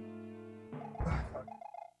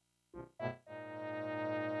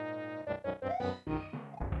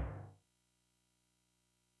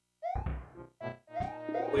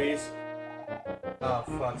 Please. Oh,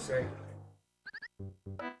 fuck's sake.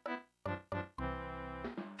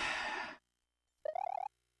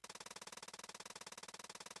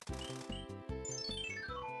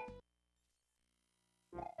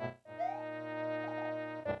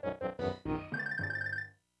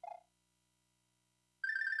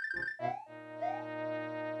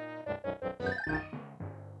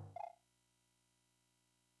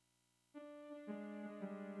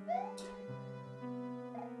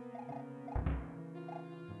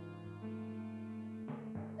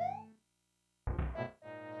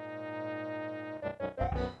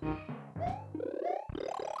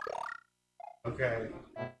 Okay.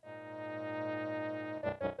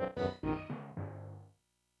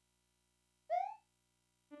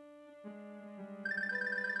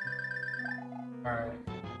 Alright.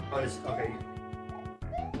 Oh, this, okay.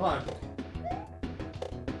 Come on.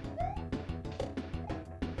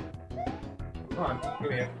 Come on,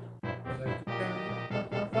 give me it.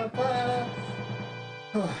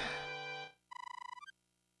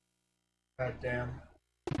 God damn.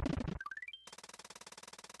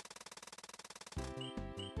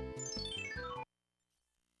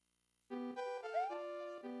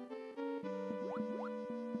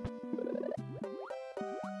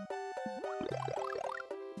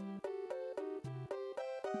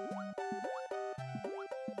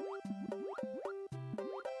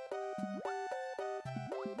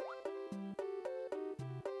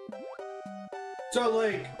 So,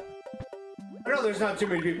 like, I know there's not too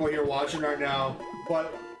many people here watching right now,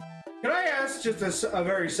 but can I ask just a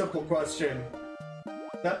very simple question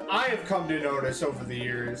that I have come to notice over the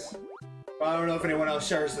years? But I don't know if anyone else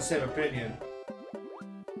shares the same opinion.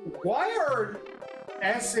 Why are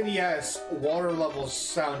SNES water level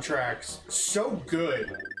soundtracks so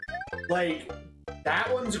good? Like,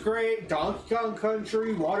 that one's great, Donkey Kong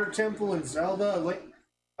Country, Water Temple, and Zelda,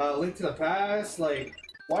 Link to the Past, like,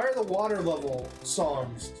 why are the water level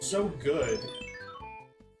songs so good?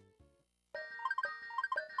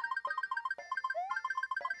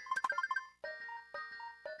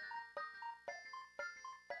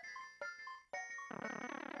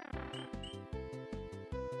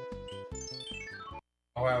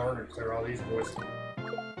 Oh wow, we're gonna clear all these boys.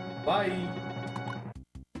 Bye!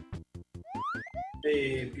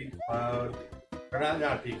 Hey, Pete Cloud. Or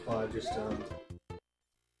not Pete Cloud, just,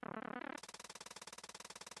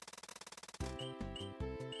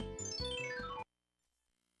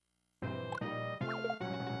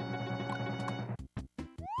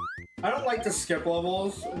 I don't like to skip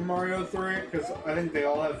levels in Mario 3, because I think they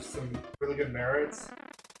all have some really good merits.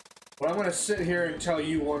 But I'm gonna sit here and tell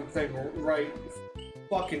you one thing right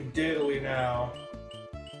fucking diddly now.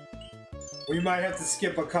 We might have to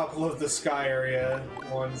skip a couple of the sky area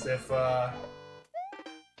ones if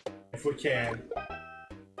we can.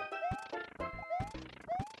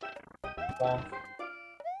 Bonk.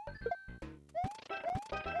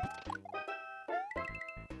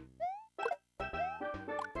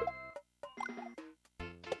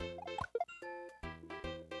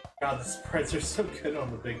 God, the sprites are so good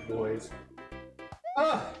on the big boys.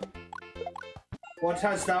 Ah! What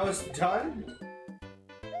hast thou done?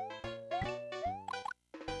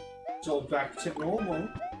 It's all back to normal.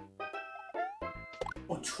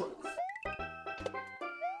 Oh, truth.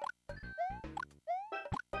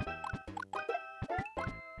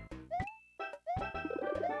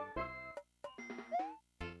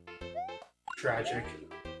 Tragic.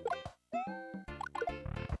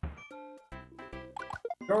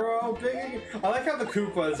 They're all big. I like how the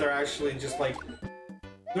Koopas are actually just like,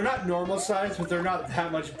 they're not normal size, but they're not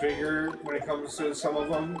that much bigger when it comes to some of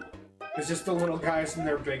them. It's just the little guys in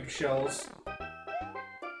their big shells.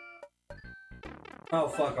 Oh,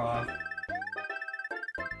 fuck off.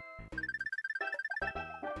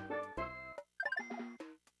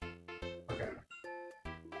 Okay.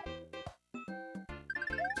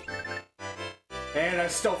 And I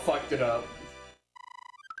still fucked it up.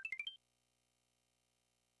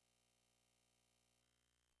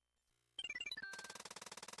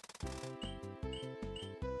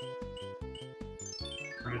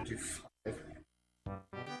 We're gonna do 5.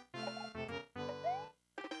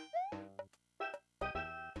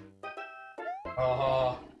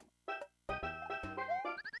 Uh-huh.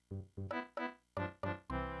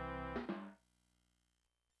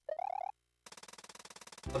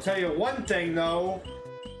 I'll tell you one thing, though.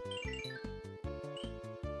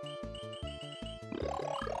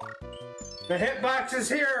 The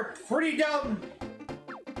hitboxes here are pretty dumb.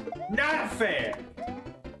 Not fair.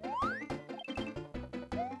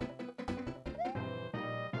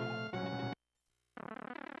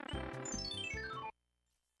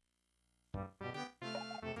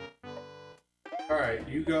 Alright,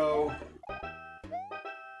 you go.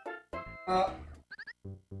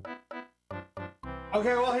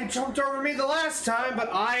 Okay, well, he jumped over me the last time, but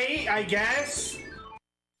I guess.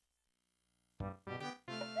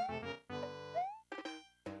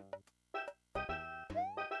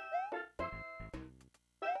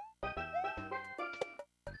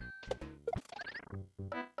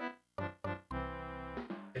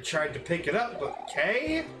 I tried to pick it up, but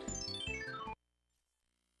okay.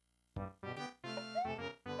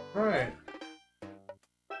 Alright.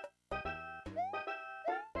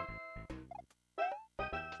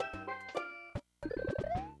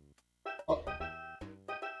 Oh.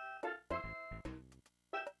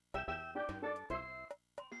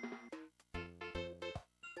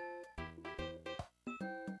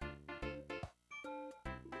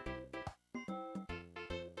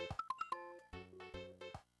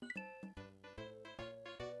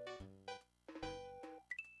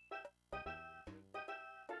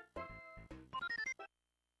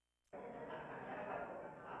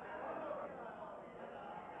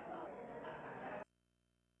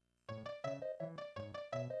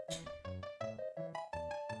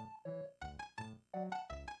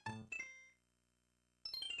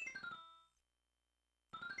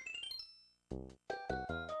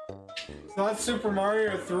 So that's Super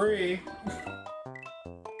Mario 3.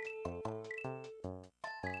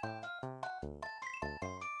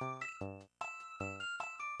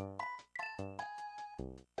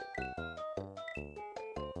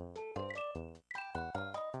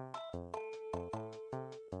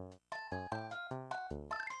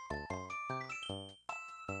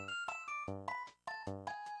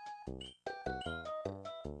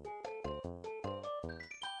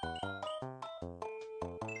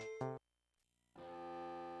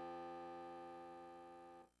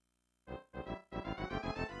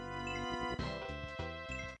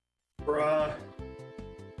 Bruh.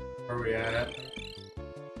 Where are we at?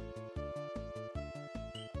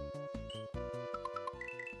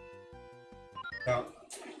 Oh.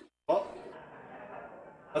 Well,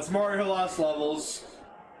 that's Mario Lost Levels.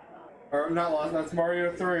 Or not Lost, that's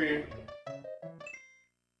Mario 3.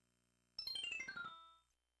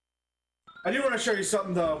 I do want to show you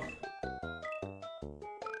something though.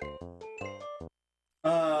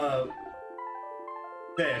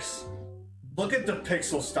 This. Look at the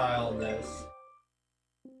pixel style in this.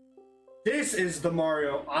 This is the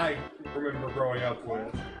Mario I remember growing up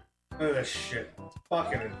with. Look at this shit.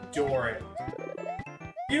 Fucking adore it.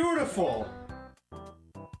 Beautiful!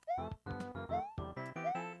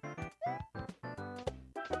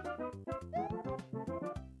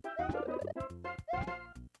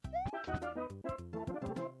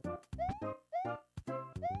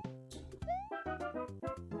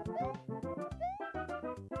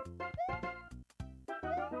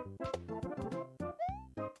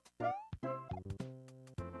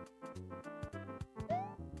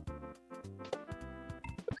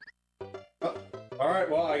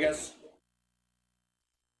 Alright, well, I guess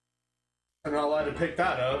I'm not allowed to pick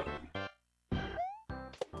that up.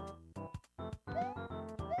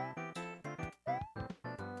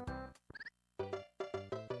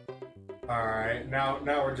 Alright, now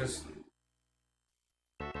we're just...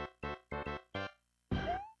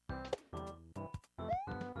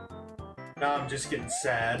 Now I'm just getting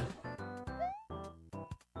sad.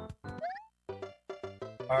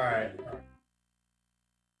 Alright.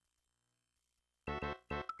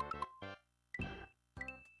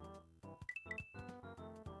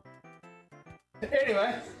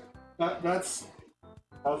 Anyway, that's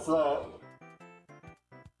that.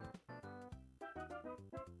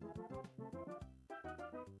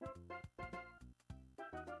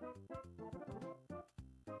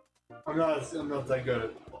 I'm not that good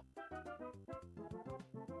at.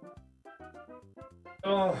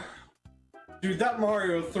 Oh, dude, that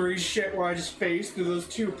Mario 3 shit where I just faced through those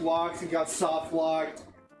 2 blocks and got soft locked.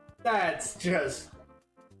 That's just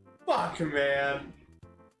fuck, man.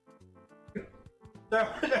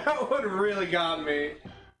 That one really got me.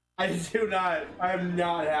 I'm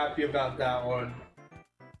not happy about that one.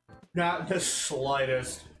 Not the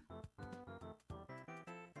slightest.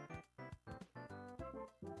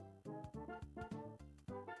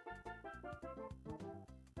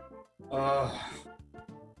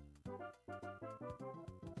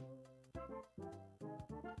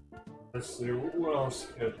 Let's see, what else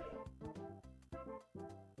could...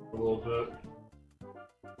 A little bit.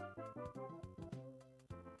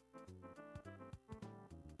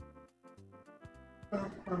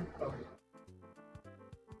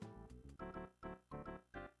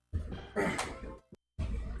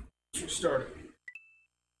 Start it.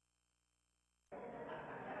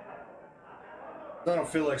 I don't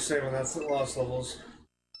feel like saving that Lost Levels.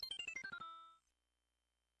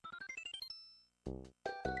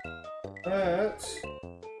 That's...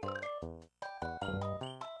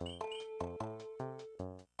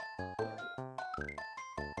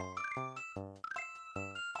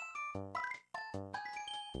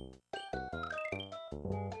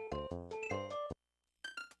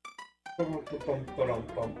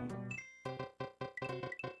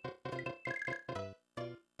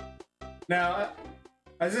 Now,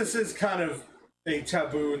 as this is kind of a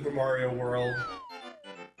taboo in the Mario world,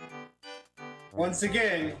 once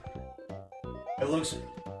again, it looks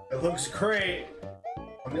great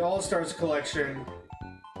on the All-Stars collection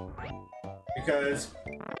because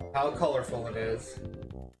how colorful it is.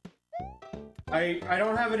 I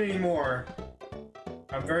don't have it anymore.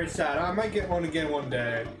 I'm very sad. I might get one again one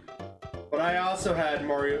day. But I also had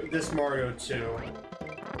this Mario 2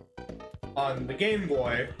 on the Game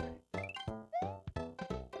Boy,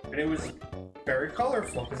 and it was very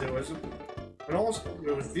colorful because it was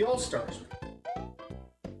the All-Stars.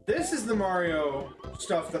 This is the Mario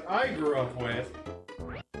stuff that I grew up with.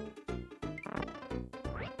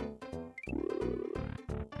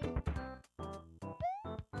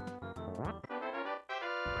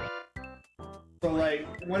 So like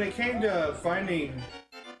when it came to finding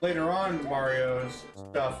later on Mario's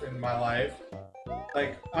stuff in my life,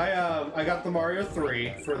 like I got the Mario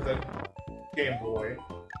 3 for the Game Boy.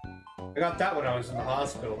 I got that when I was in the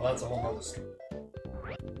hospital. That's a whole nother story.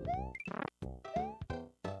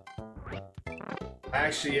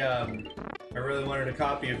 Actually, I really wanted a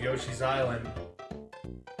copy of Yoshi's Island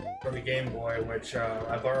for the Game Boy, which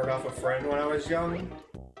I borrowed off a friend when I was young.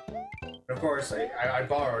 And of course, I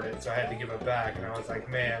borrowed it, so I had to give it back, and I was like,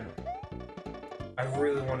 man, I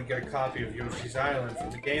really want to get a copy of Yoshi's Island for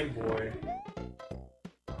the Game Boy.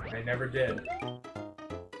 And I never did.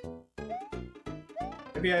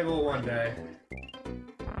 Maybe I will one day.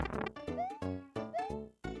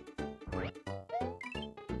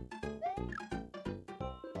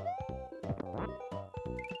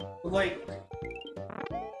 Like,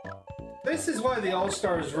 this is why the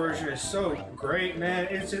All-Stars version is so great, man.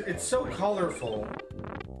 It's so colorful.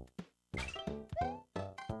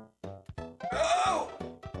 Oh!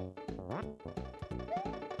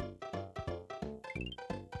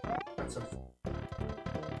 Let's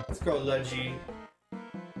go, Leggy.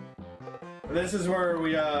 This is where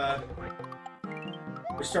we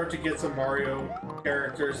start to get some Mario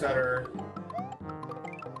characters that are,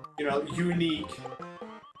 you know, unique.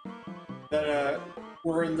 That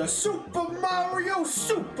were in the Super Mario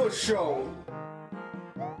Super Show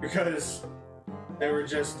because they were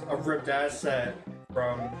just a ripped asset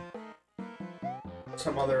from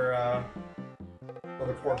some other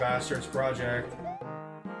poor bastard's project.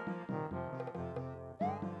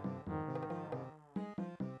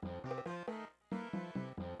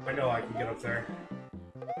 I know I can get up there.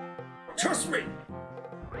 Trust me!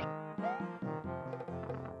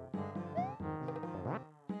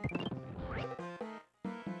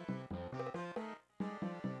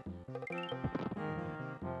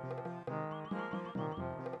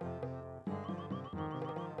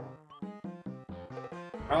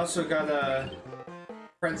 I also got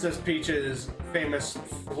Princess Peach's famous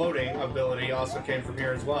floating ability also came from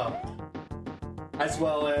here as well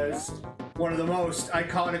as one of the most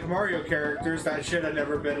iconic Mario characters that should have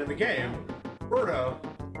never been in the game, Birdo.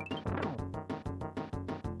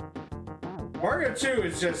 Mario 2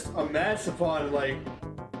 is just a mess upon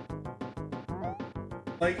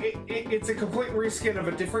it's a complete reskin of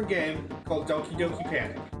a different game called Doki Doki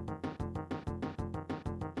Panic.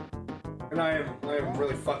 And I am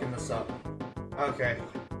really fucking this up. Okay.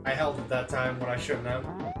 I held it that time when I shouldn't have.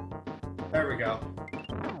 There we go.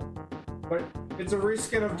 But it's a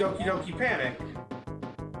reskin of Doki Doki Panic.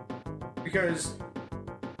 Because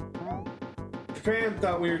Japan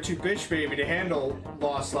thought we were too bitch baby to handle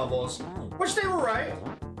lost levels. Which they were right.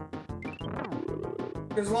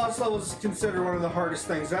 Because lost levels is considered one of the hardest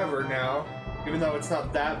things ever now. Even though it's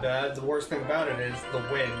not that bad, the worst thing about it is the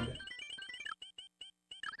wind.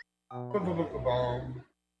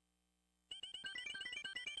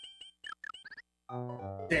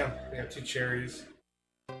 Damn, we got 2 cherries.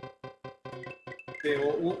 Okay,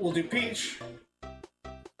 we'll do Peach.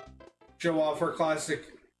 Show off her classic,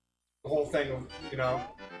 the whole thing of, you know,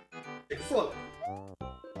 take a float.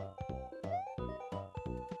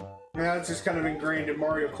 Now it's just kind of ingrained in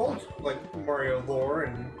Mario culture, like Mario lore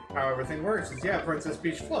and how everything works. Is yeah, Princess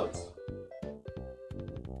Peach floats.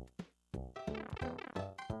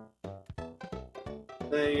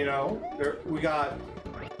 Then, you know, we got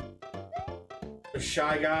the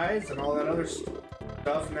Shy Guys and all that other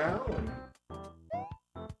stuff now. And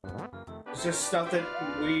it's just stuff that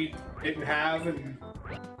we didn't have and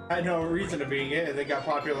had no reason to being it, and they got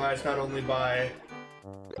popularized not only by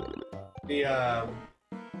the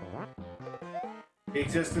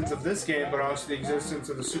existence of this game, but also the existence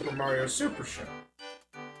of the Super Mario Super Show.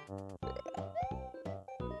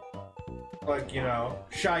 Like, you know,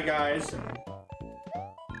 Shy Guys and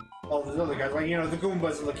all those other guys, like, you know, the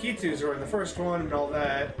Goombas and Lakitus were in the first one and all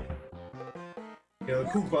that. You know, the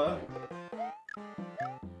Koopa.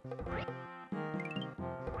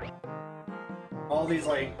 All these,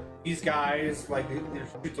 like, these guys, like, they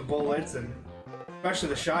shoot the bullets, and especially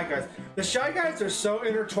the Shy Guys. The Shy Guys are so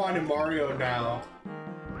intertwined in Mario now.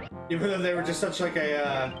 Even though they were just such like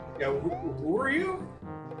a, you know, who are you?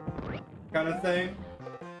 Kind of thing.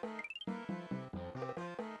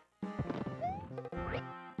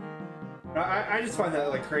 I just find that,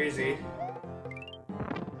 like, crazy.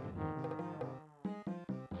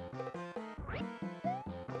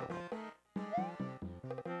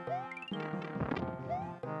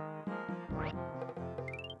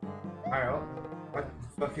 Alright, well, I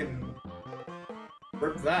fucking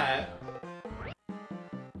rip that.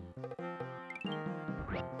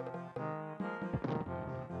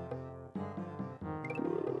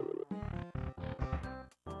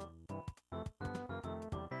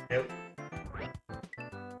 Yep.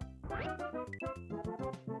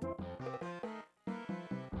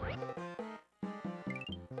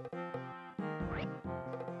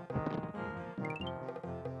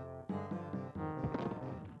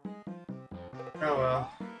 Oh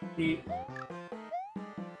well. He...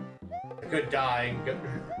 a good dying. Good...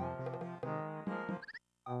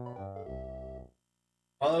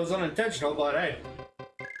 well, it was unintentional, but hey.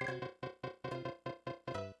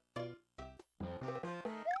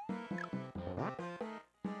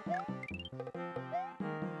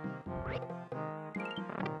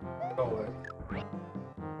 Oh, wait.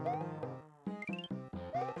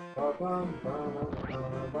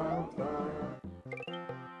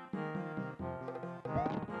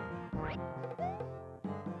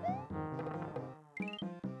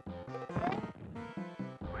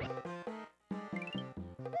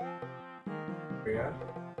 Yeah.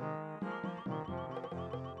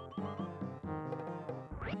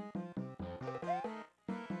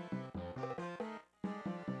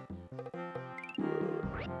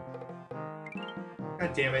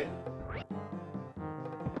 God damn it.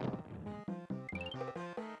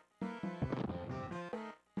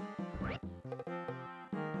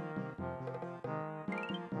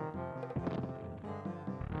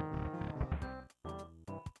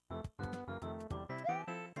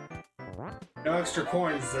 No extra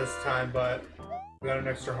coins this time, but we got an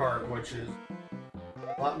extra heart, which is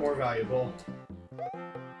a lot more valuable.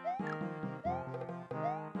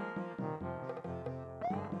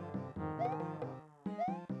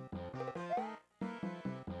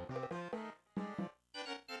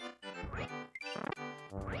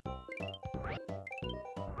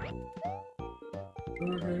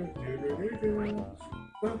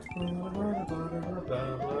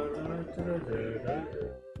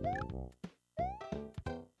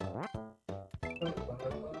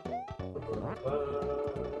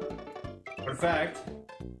 In fact,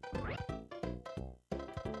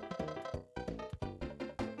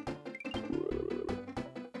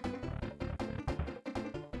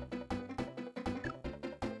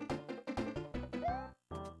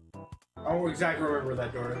 I don't exactly remember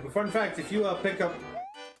that door. But fun fact, if you pick up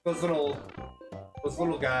those little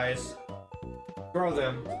guys, throw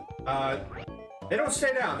them, they don't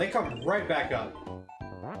stay down. They come right back up.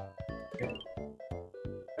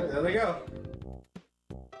 There they go.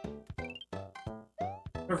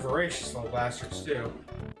 They're voracious little bastards too.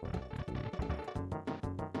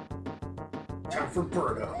 Time for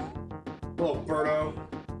Birdo. Hello, Birdo.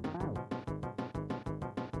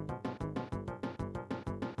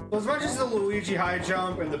 So as much as the Luigi high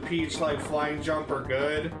jump and the Peach like flying jump are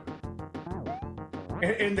good,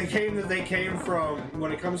 in the game that they came from,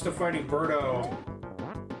 when it comes to fighting Birdo,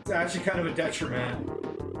 it's actually kind of a detriment.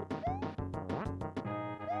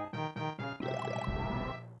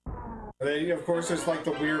 And then, of course, there's like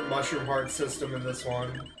the weird mushroom heart system in this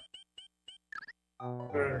one. I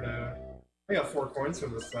don't know. I got 4 coins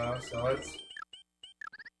from this stuff, so it's...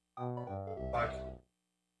 Fuck.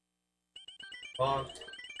 Bonk.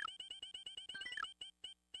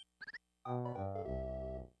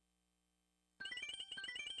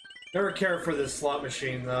 Never cared for this slot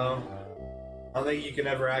machine, though. I don't think you can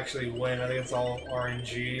ever actually win. I think it's all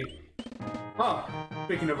RNG. Oh,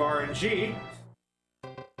 speaking of RNG,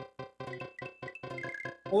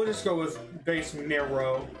 we'll just go with base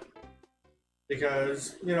Nero.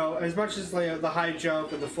 Because, you know, as much as the high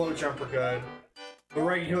jump and the float jump are good, the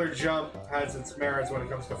regular jump has its merits when it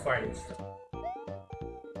comes to fighting stuff.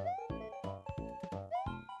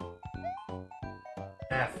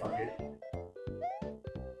 Ah, fuck it.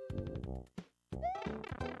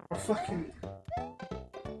 Oh, fucking...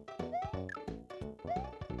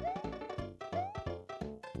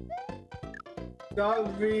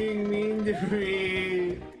 Stop being mean to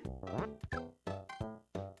me!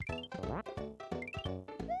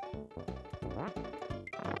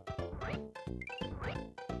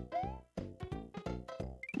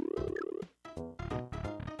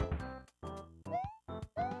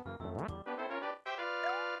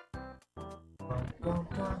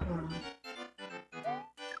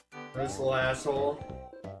 This little asshole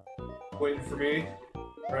waiting for me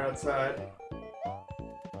right outside.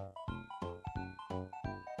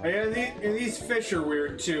 And these fish are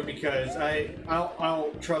weird too because I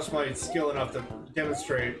don't trust my skill enough to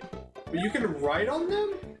demonstrate. But you can ride on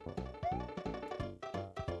them?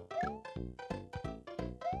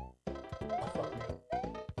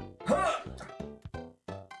 Huh!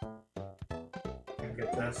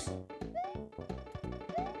 Get this.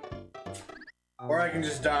 Or I can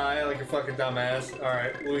just die like a fucking dumbass.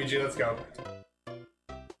 Alright, Luigi, let's go.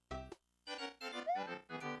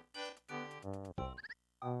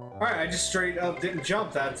 Alright, I just straight up didn't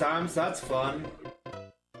jump that time, so that's fun.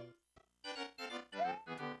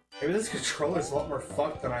 Maybe this controller's a lot more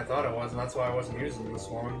fucked than I thought it was, and that's why I wasn't using this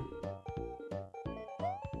one.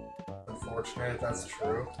 Unfortunate, that's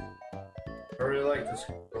true. I really like this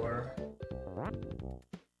controller.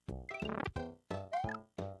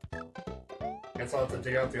 Guess I'll have to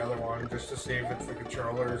dig out the other one just to see if it's the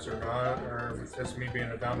controllers or not, or if it's just me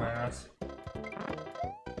being a dumbass.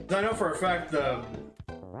 'Cause I know for a fact this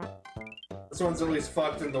one's at least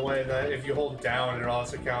fucked in the way that if you hold down, it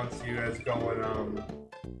also counts you as going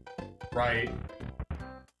right.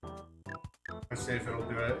 Let's see if it'll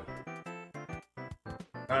do it.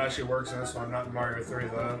 That actually works in this one, not in Mario 3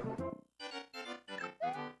 though.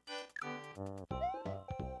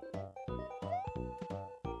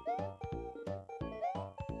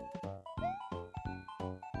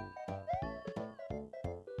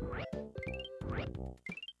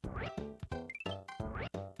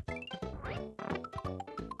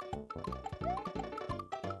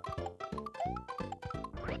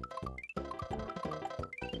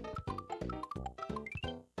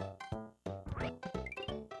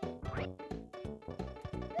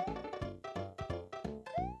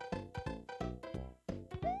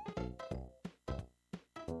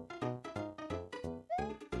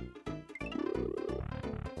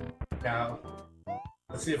 Now,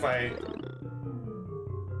 let's see if I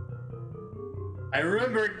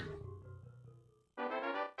remembered.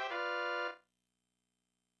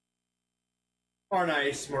 Aren't I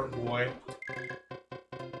a smart boy?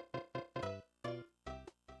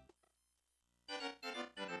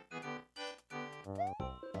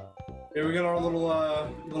 Here we got our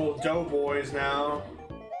little doughboys now.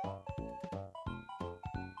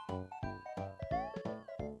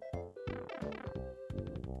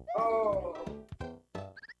 Oh.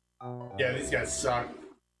 Yeah, these guys suck.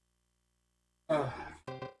 I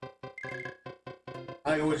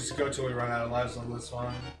think we'll just go till we run out of lives on this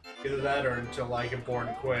one. Either that or until I get bored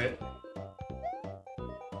and quit.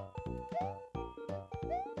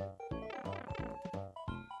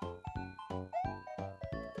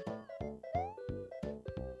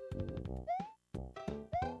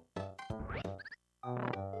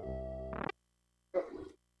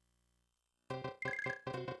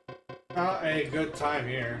 Not a good time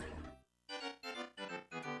here.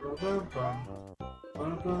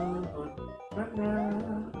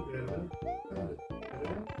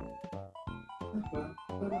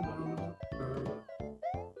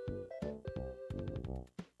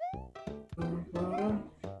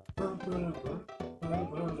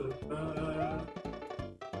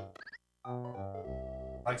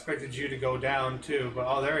 I expected you to go down too, but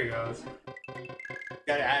oh, there he goes.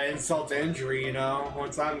 Gotta add insult to injury, you know?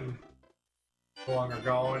 Once I'm no longer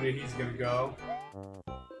going, he's gonna go.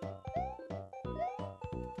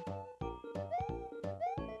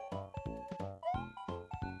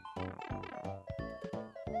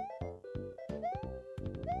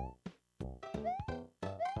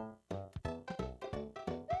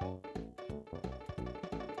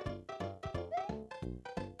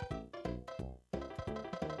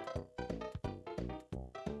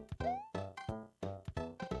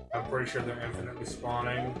 I'm pretty sure they're infinitely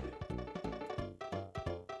spawning.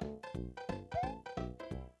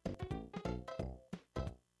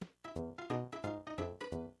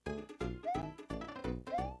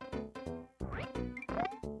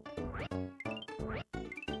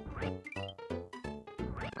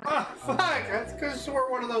 Ah, fuck! That's because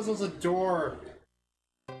one of those was a door.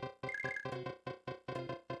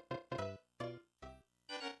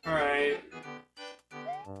 Alright.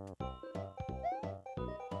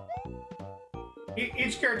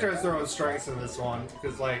 Each character has their own strengths in this one,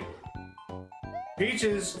 because, like,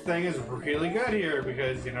 Peach's thing is really good here,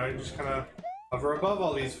 because, you know, you just kind of hover above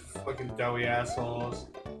all these fucking doughy assholes.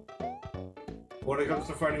 When it comes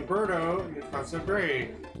to fighting Birdo, it's not so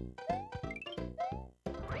great.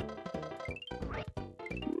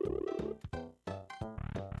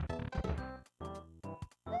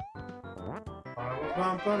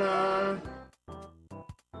 Ba-da-ba-ba-da.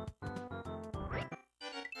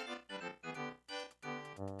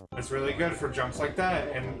 It's really good for jumps like that,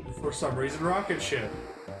 and for some reason, rocket ship.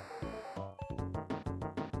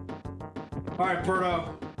 Alright,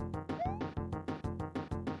 Birdo.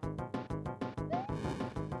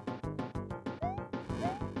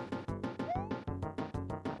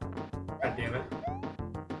 God damn it.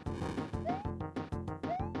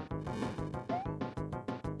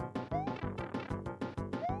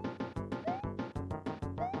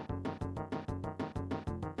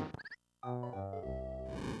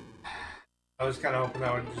 I was kind of hoping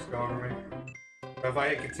that would just go over me. But if I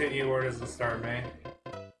hit continue, where does it start me?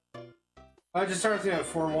 I just started at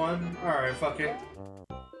 4-1. Alright, fuck it.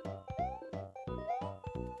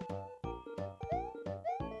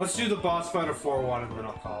 Let's do the boss fight of 4-1 and then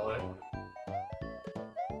I'll call it.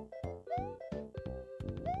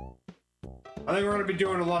 I think we're going to be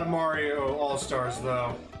doing a lot of Mario All-Stars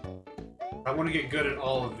though. I want to get good at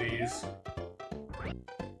all of these.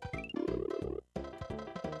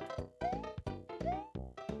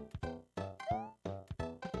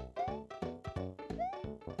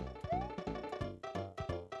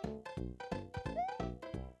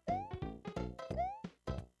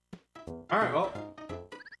 Alright, well.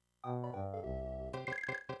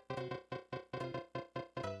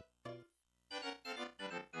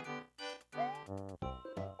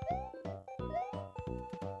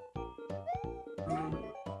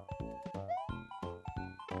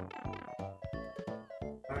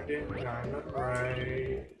 I didn't time it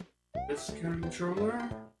right. This controller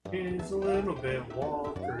is a little bit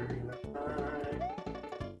walker.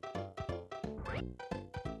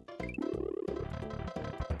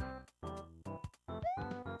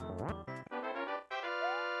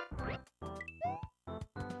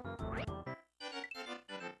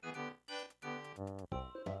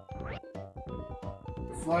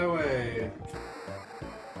 Fly away.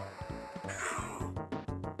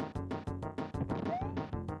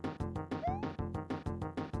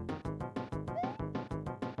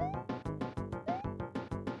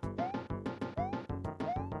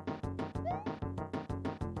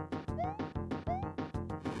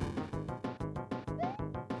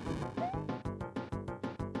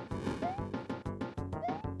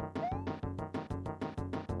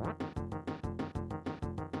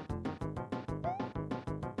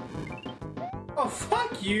 Oh,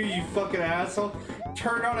 fuck you, you fucking asshole.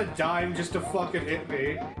 Turned on a dime just to fucking hit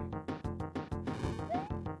me.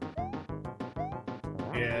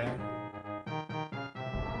 Yeah.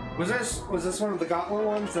 Was this one of the Gauntlet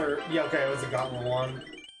ones, or yeah, okay, it was the Gauntlet one.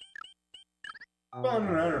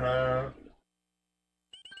 Ba-na-na-na-na.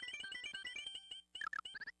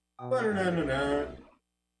 Ba-na-na-na-na.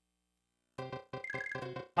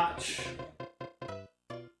 Touch.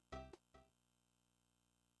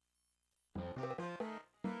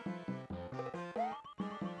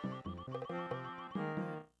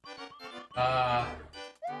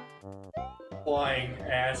 Flying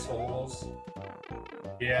assholes.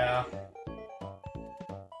 Yeah.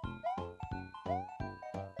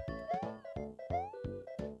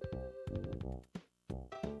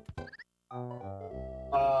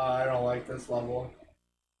 I don't like this level.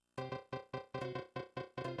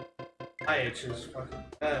 My itch is fucking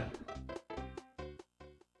bad.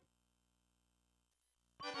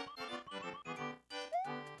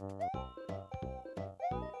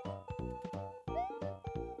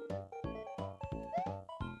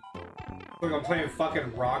 Look, I'm playing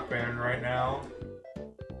fucking Rock Band right now.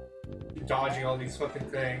 Dodging all these fucking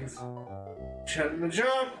things. Shouldn't have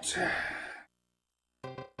jumped.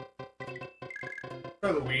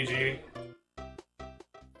 Or Luigi.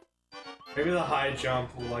 Maybe the high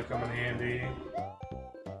jump will like come in handy.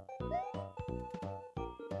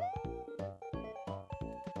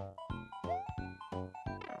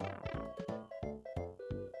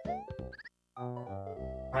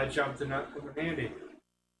 High jump did not come in handy.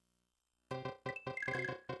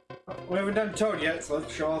 We haven't done Toad yet, so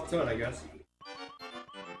let's show off Toad, I guess.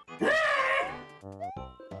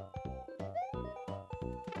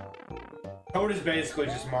 Toad is basically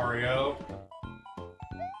just Mario.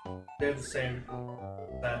 They have the same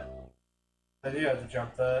that. I do have to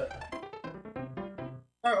jump that.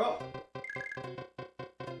 Alright, well.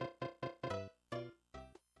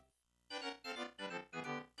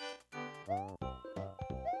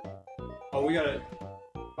 Oh, we got it.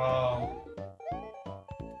 Oh.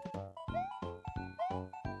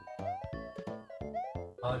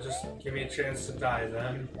 Just give me a chance to die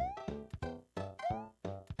then.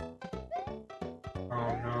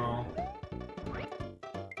 Oh no.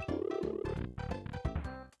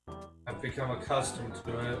 I've become accustomed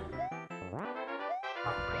to it.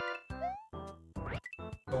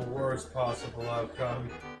 The worst possible outcome.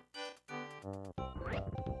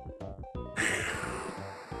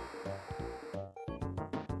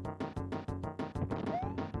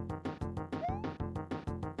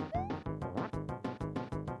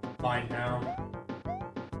 Fine now.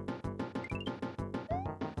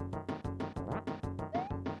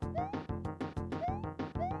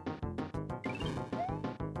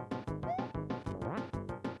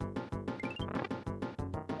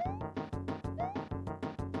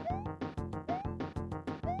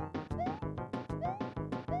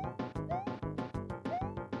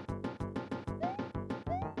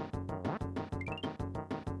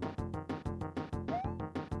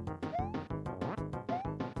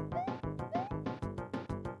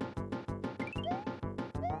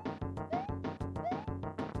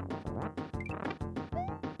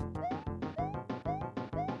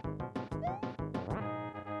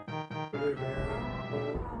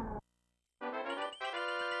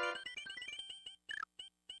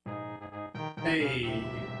 Hey.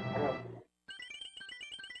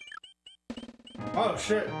 Oh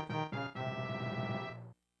shit.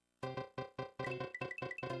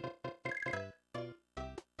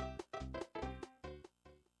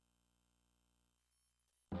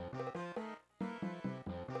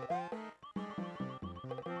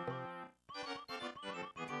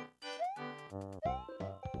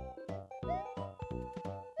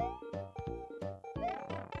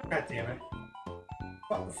 God damn it.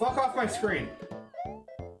 Fuck off my screen.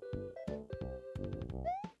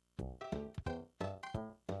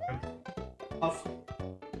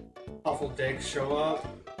 Awful dicks show up.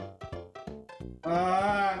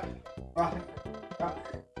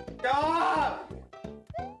 Stop!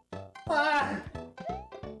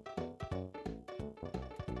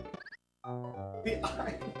 The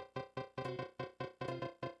eye.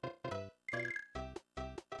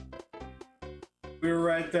 We were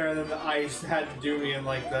right there, and then the ice had to do me in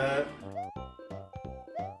like that.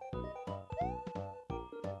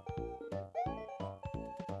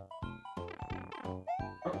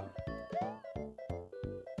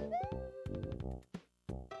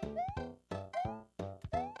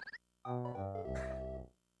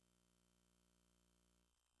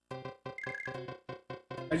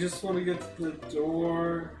 I just want to get to the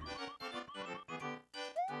door.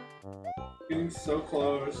 Getting so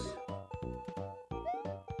close.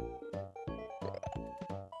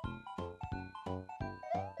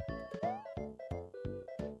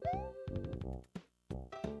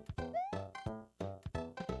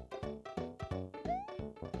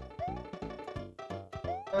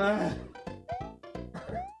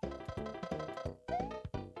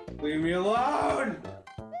 Leave me alone!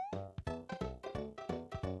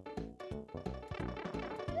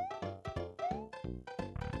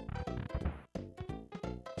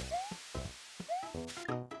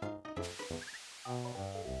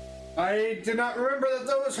 I did not remember that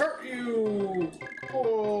those hurt you!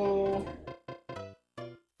 Oh.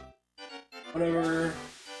 Whatever.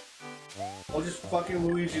 I'll just fucking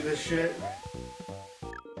Luigi this shit.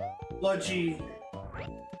 Luigi.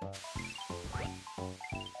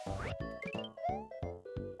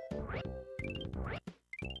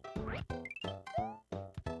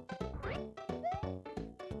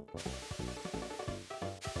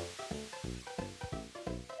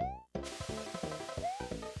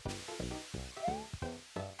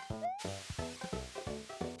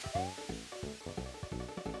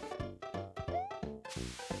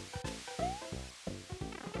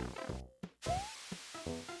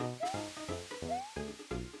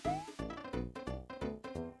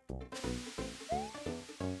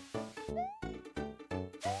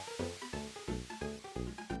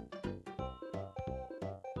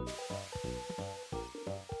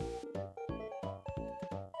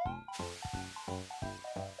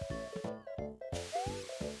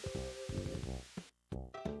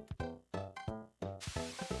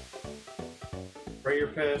 Spray your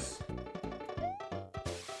piss.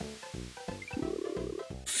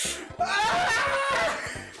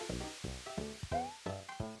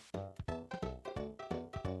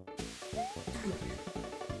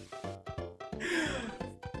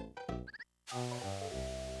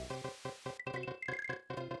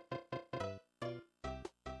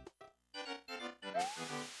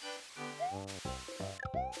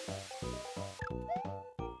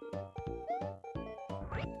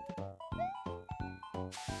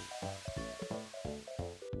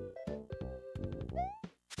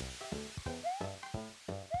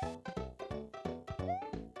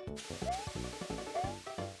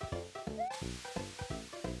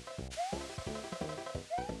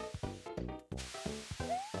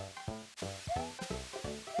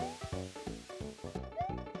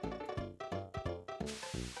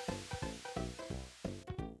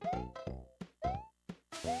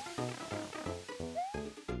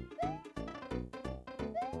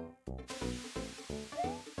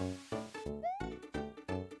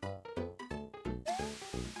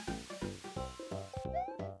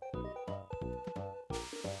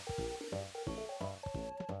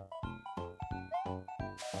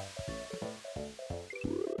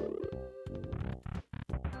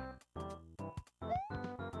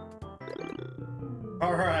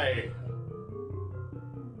 All right.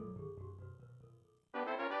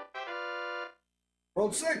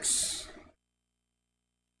 World 6.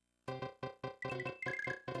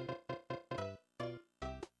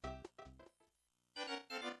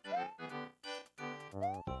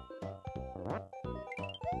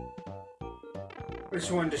 I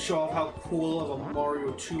just wanted to show off how cool of a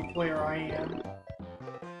Mario 2 player I am.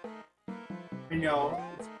 You know,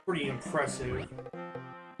 it's pretty impressive.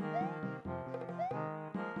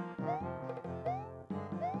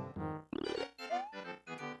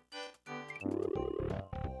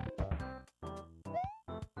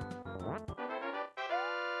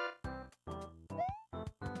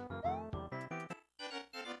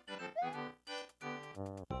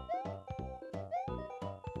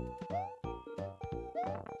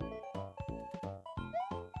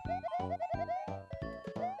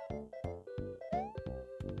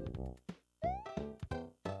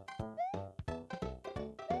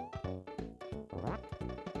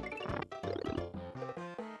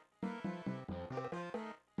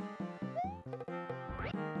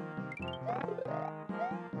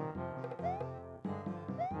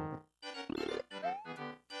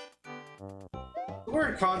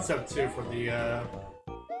 weird concept too for the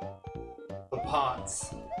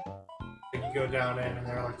pots. Like you go down in and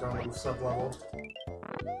they're like their own little sub-level.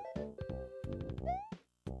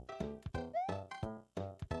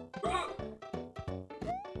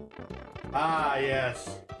 Ah,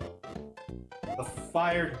 yes. The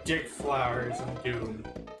fire dick flowers of doom.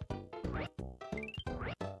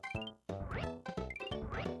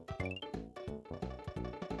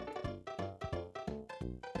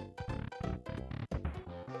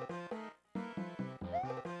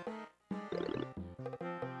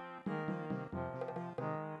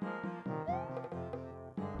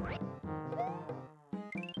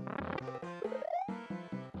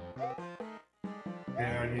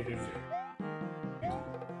 Yeah, I need to.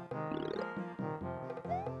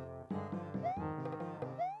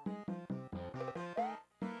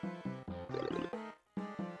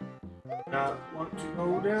 Not want to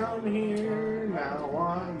go down here, now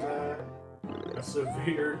I'm at a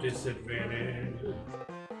severe disadvantage.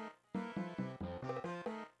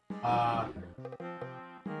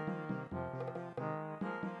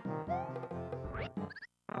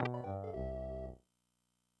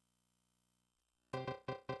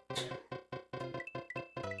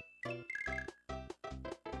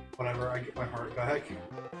 Whenever I get my heart back.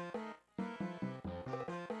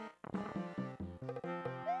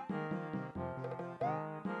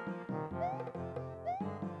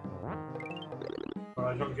 When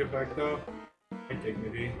I don't get back though, my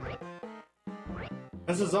dignity.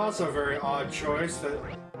 This is also a very odd choice that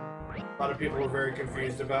a lot of people were very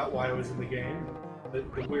confused about why it was in the game. The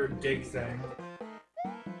weird dig thing.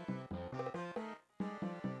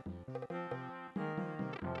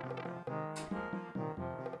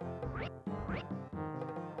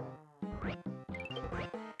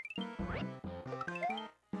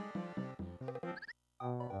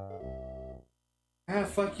 Ah,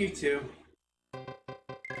 fuck you too.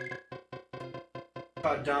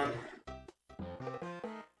 About done.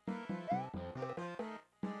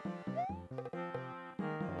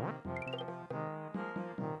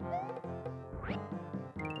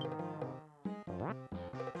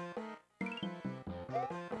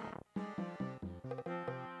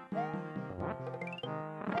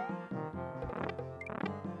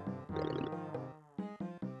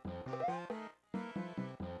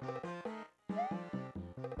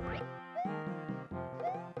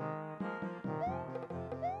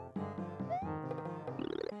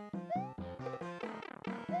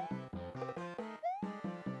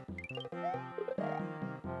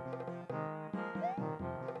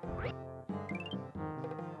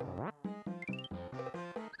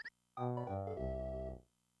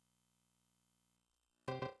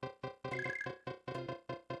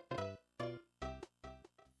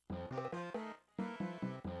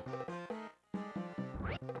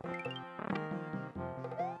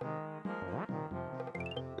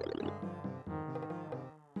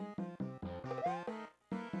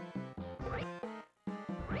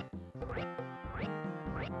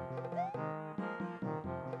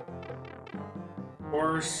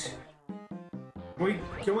 Horse.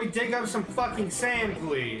 Can we dig up some fucking sand,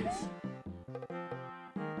 please?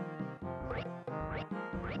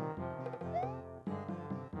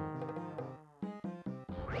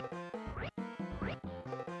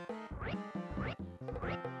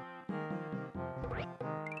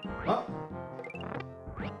 Oh.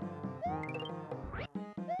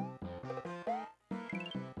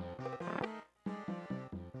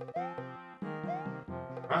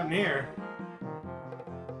 Not near.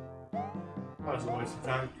 That was a waste of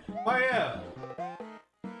time. Oh yeah!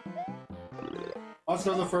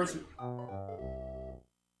 Also the first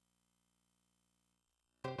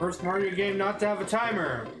Mario game not to have a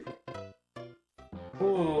timer.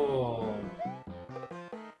 Cool.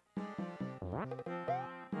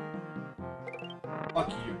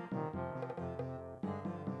 Fuck you.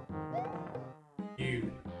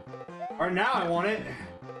 You. Alright, now I want it.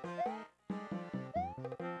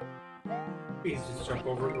 Please just jump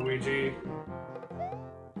over Luigi.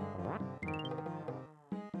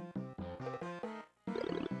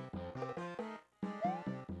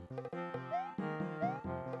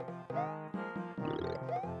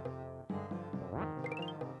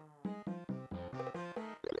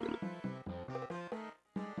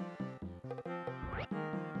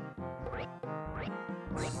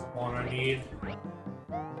 This is the one I need.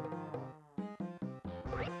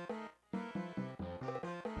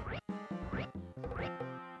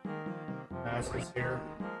 Mask is here.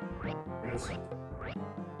 It is.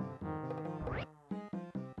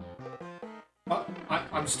 Oh,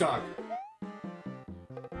 I'm stuck.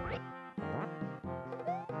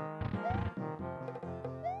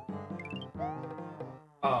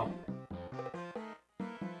 Oh.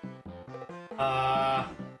 Uh...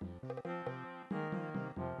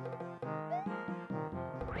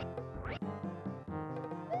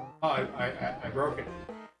 Oh, I broke it.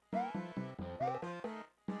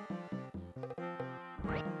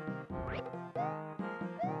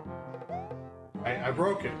 I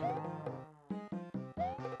broke it.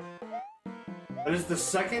 That is the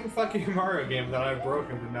second fucking Mario game that I've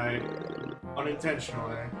broken tonight.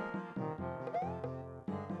 Unintentionally.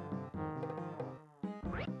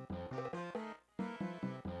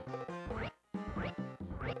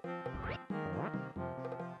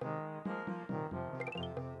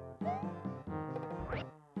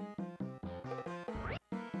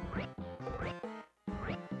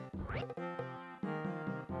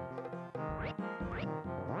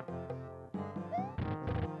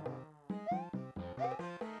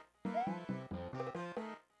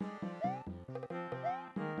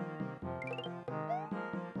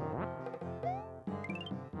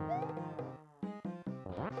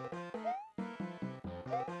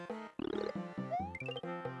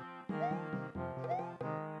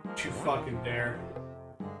 You fucking dare.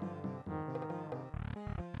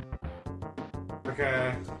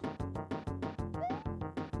 Okay.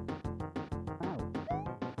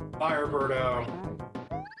 Firebirdo.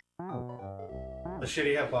 The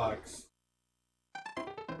shitty hitbox.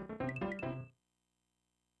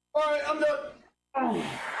 Alright, I'm done.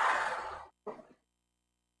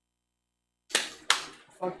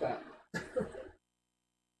 Fuck that.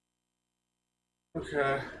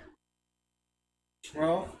 Okay.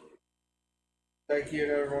 Well, thank you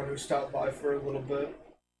to everyone who stopped by for a little bit.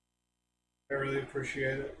 I really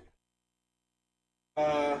appreciate it.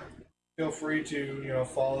 Feel free to,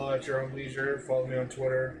 follow at your own leisure. Follow me on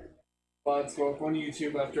Twitter. Let's go up on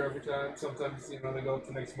YouTube after every time. Sometimes, they go up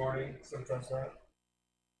the next morning. Sometimes not.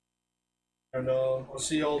 And I'll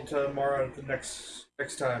see you all tomorrow at the next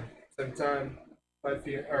time. Same time, 5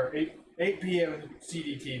 p.m. or 8 p.m.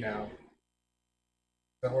 CDT now.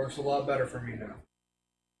 That works a lot better for me now.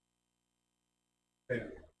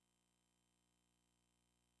 Yeah.